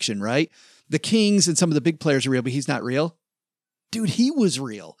historical fiction, right? The kings and some of the big players are real, but he's not real. Dude, he was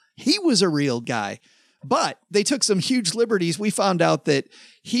real. He was a real guy. But they took some huge liberties. We found out that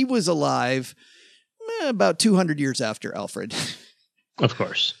he was alive about 200 years after Alfred. Of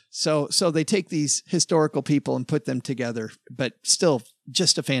course. So they take these historical people and put them together, but still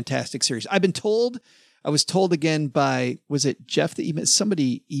just a fantastic series. I was told again by, was it Jeff that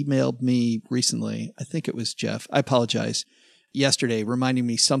somebody emailed me recently? I think it was Jeff. I apologize. Yesterday, reminding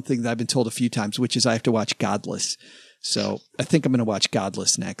me something that I've been told a few times, which is I have to watch Godless. So I think I'm going to watch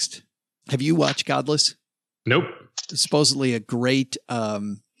Godless next. Have you watched Godless? Nope. It's supposedly a great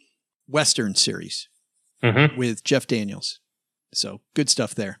Western series with Jeff Daniels. So good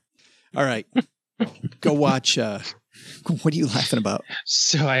stuff there. All right. Go watch. What are you laughing about?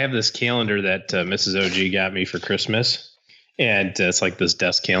 So I have this calendar that Mrs. OG got me for Christmas. And it's like this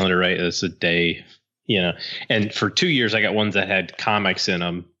desk calendar, right? It's a day, and for 2 years I got ones that had comics in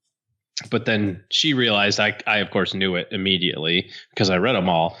them. But then she realized I of course knew it immediately because I read them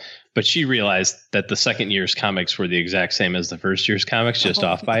all. But she realized that the second year's comics were the exact same as the first year's comics, just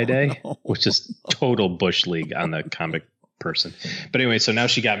off by a day, which is total Bush League on the comic person. But anyway, so now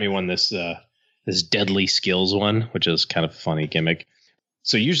she got me one, this Deadly Skills one, which is kind of a funny gimmick.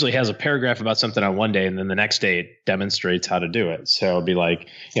 So usually has a paragraph about something on one day, and then the next day it demonstrates how to do it. So it'll be like,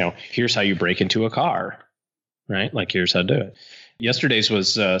 here's how you break into a car, right? Like, here's how to do it. Yesterday's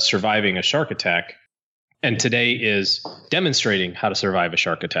was surviving a shark attack, and today is demonstrating how to survive a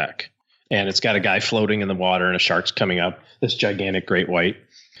shark attack. And it's got a guy floating in the water and a shark's coming up, this gigantic great white.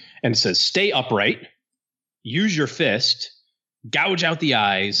 And it says, stay upright, use your fist, gouge out the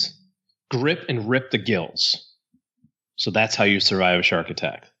eyes, grip and rip the gills. So that's how you survive a shark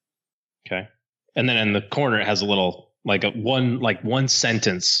attack. Okay. And then in the corner, it has a little, one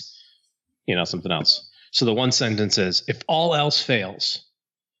sentence, something else. So the one sentence is, if all else fails,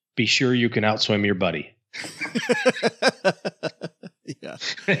 be sure you can outswim your buddy. Yeah.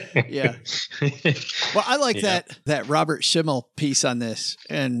 Yeah. Well, I like that Robert Schimmel piece on this.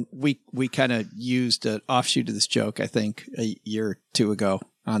 And we kind of used an offshoot of this joke, I think, a year or two ago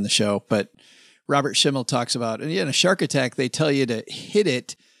on the show. But Robert Schimmel talks about, and in a shark attack, they tell you to hit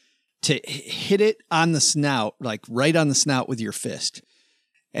it on the snout, like right on the snout with your fist.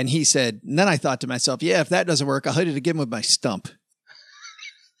 And he said, and then I thought to myself, yeah, if that doesn't work, I'll hit it again with my stump.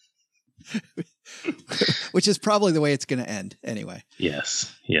 Which is probably the way it's going to end anyway.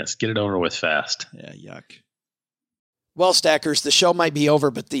 Yes. Get it over with fast. Yeah, yuck. Well, Stackers, the show might be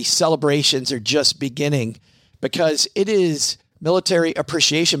over, but the celebrations are just beginning because it is Military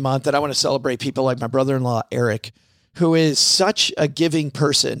Appreciation Month, and I want to celebrate people like my brother-in-law, Eric, who is such a giving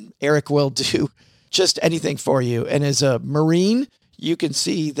person. Eric will do just anything for you. And as a Marine, you can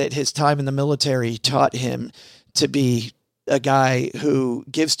see that his time in the military taught him to be a guy who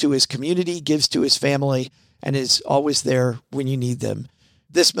gives to his community, gives to his family, and is always there when you need them.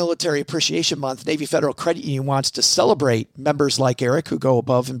 This Military Appreciation Month, Navy Federal Credit Union wants to celebrate members like Eric who go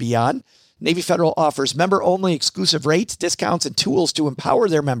above and beyond. Navy Federal offers member-only exclusive rates, discounts, and tools to empower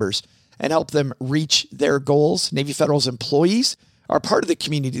their members and help them reach their goals. Navy Federal's employees are part of the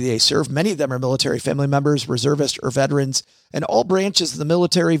community they serve. Many of them are military family members, reservists, or veterans, and all branches of the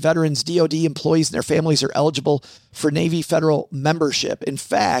military, veterans, DoD employees, and their families are eligible for Navy Federal membership. In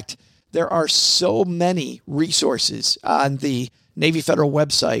fact, there are so many resources on the Navy Federal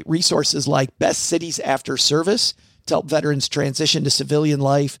website, resources like Best Cities After Service to help veterans transition to civilian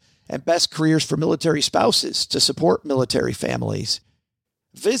life, and Best Careers for Military Spouses to support military families.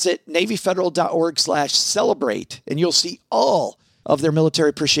 Visit NavyFederal.org/celebrate, and you'll see all of their Military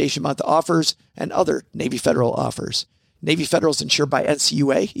Appreciation Month offers and other Navy Federal offers. Navy Federal is insured by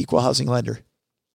NCUA, Equal Housing Lender.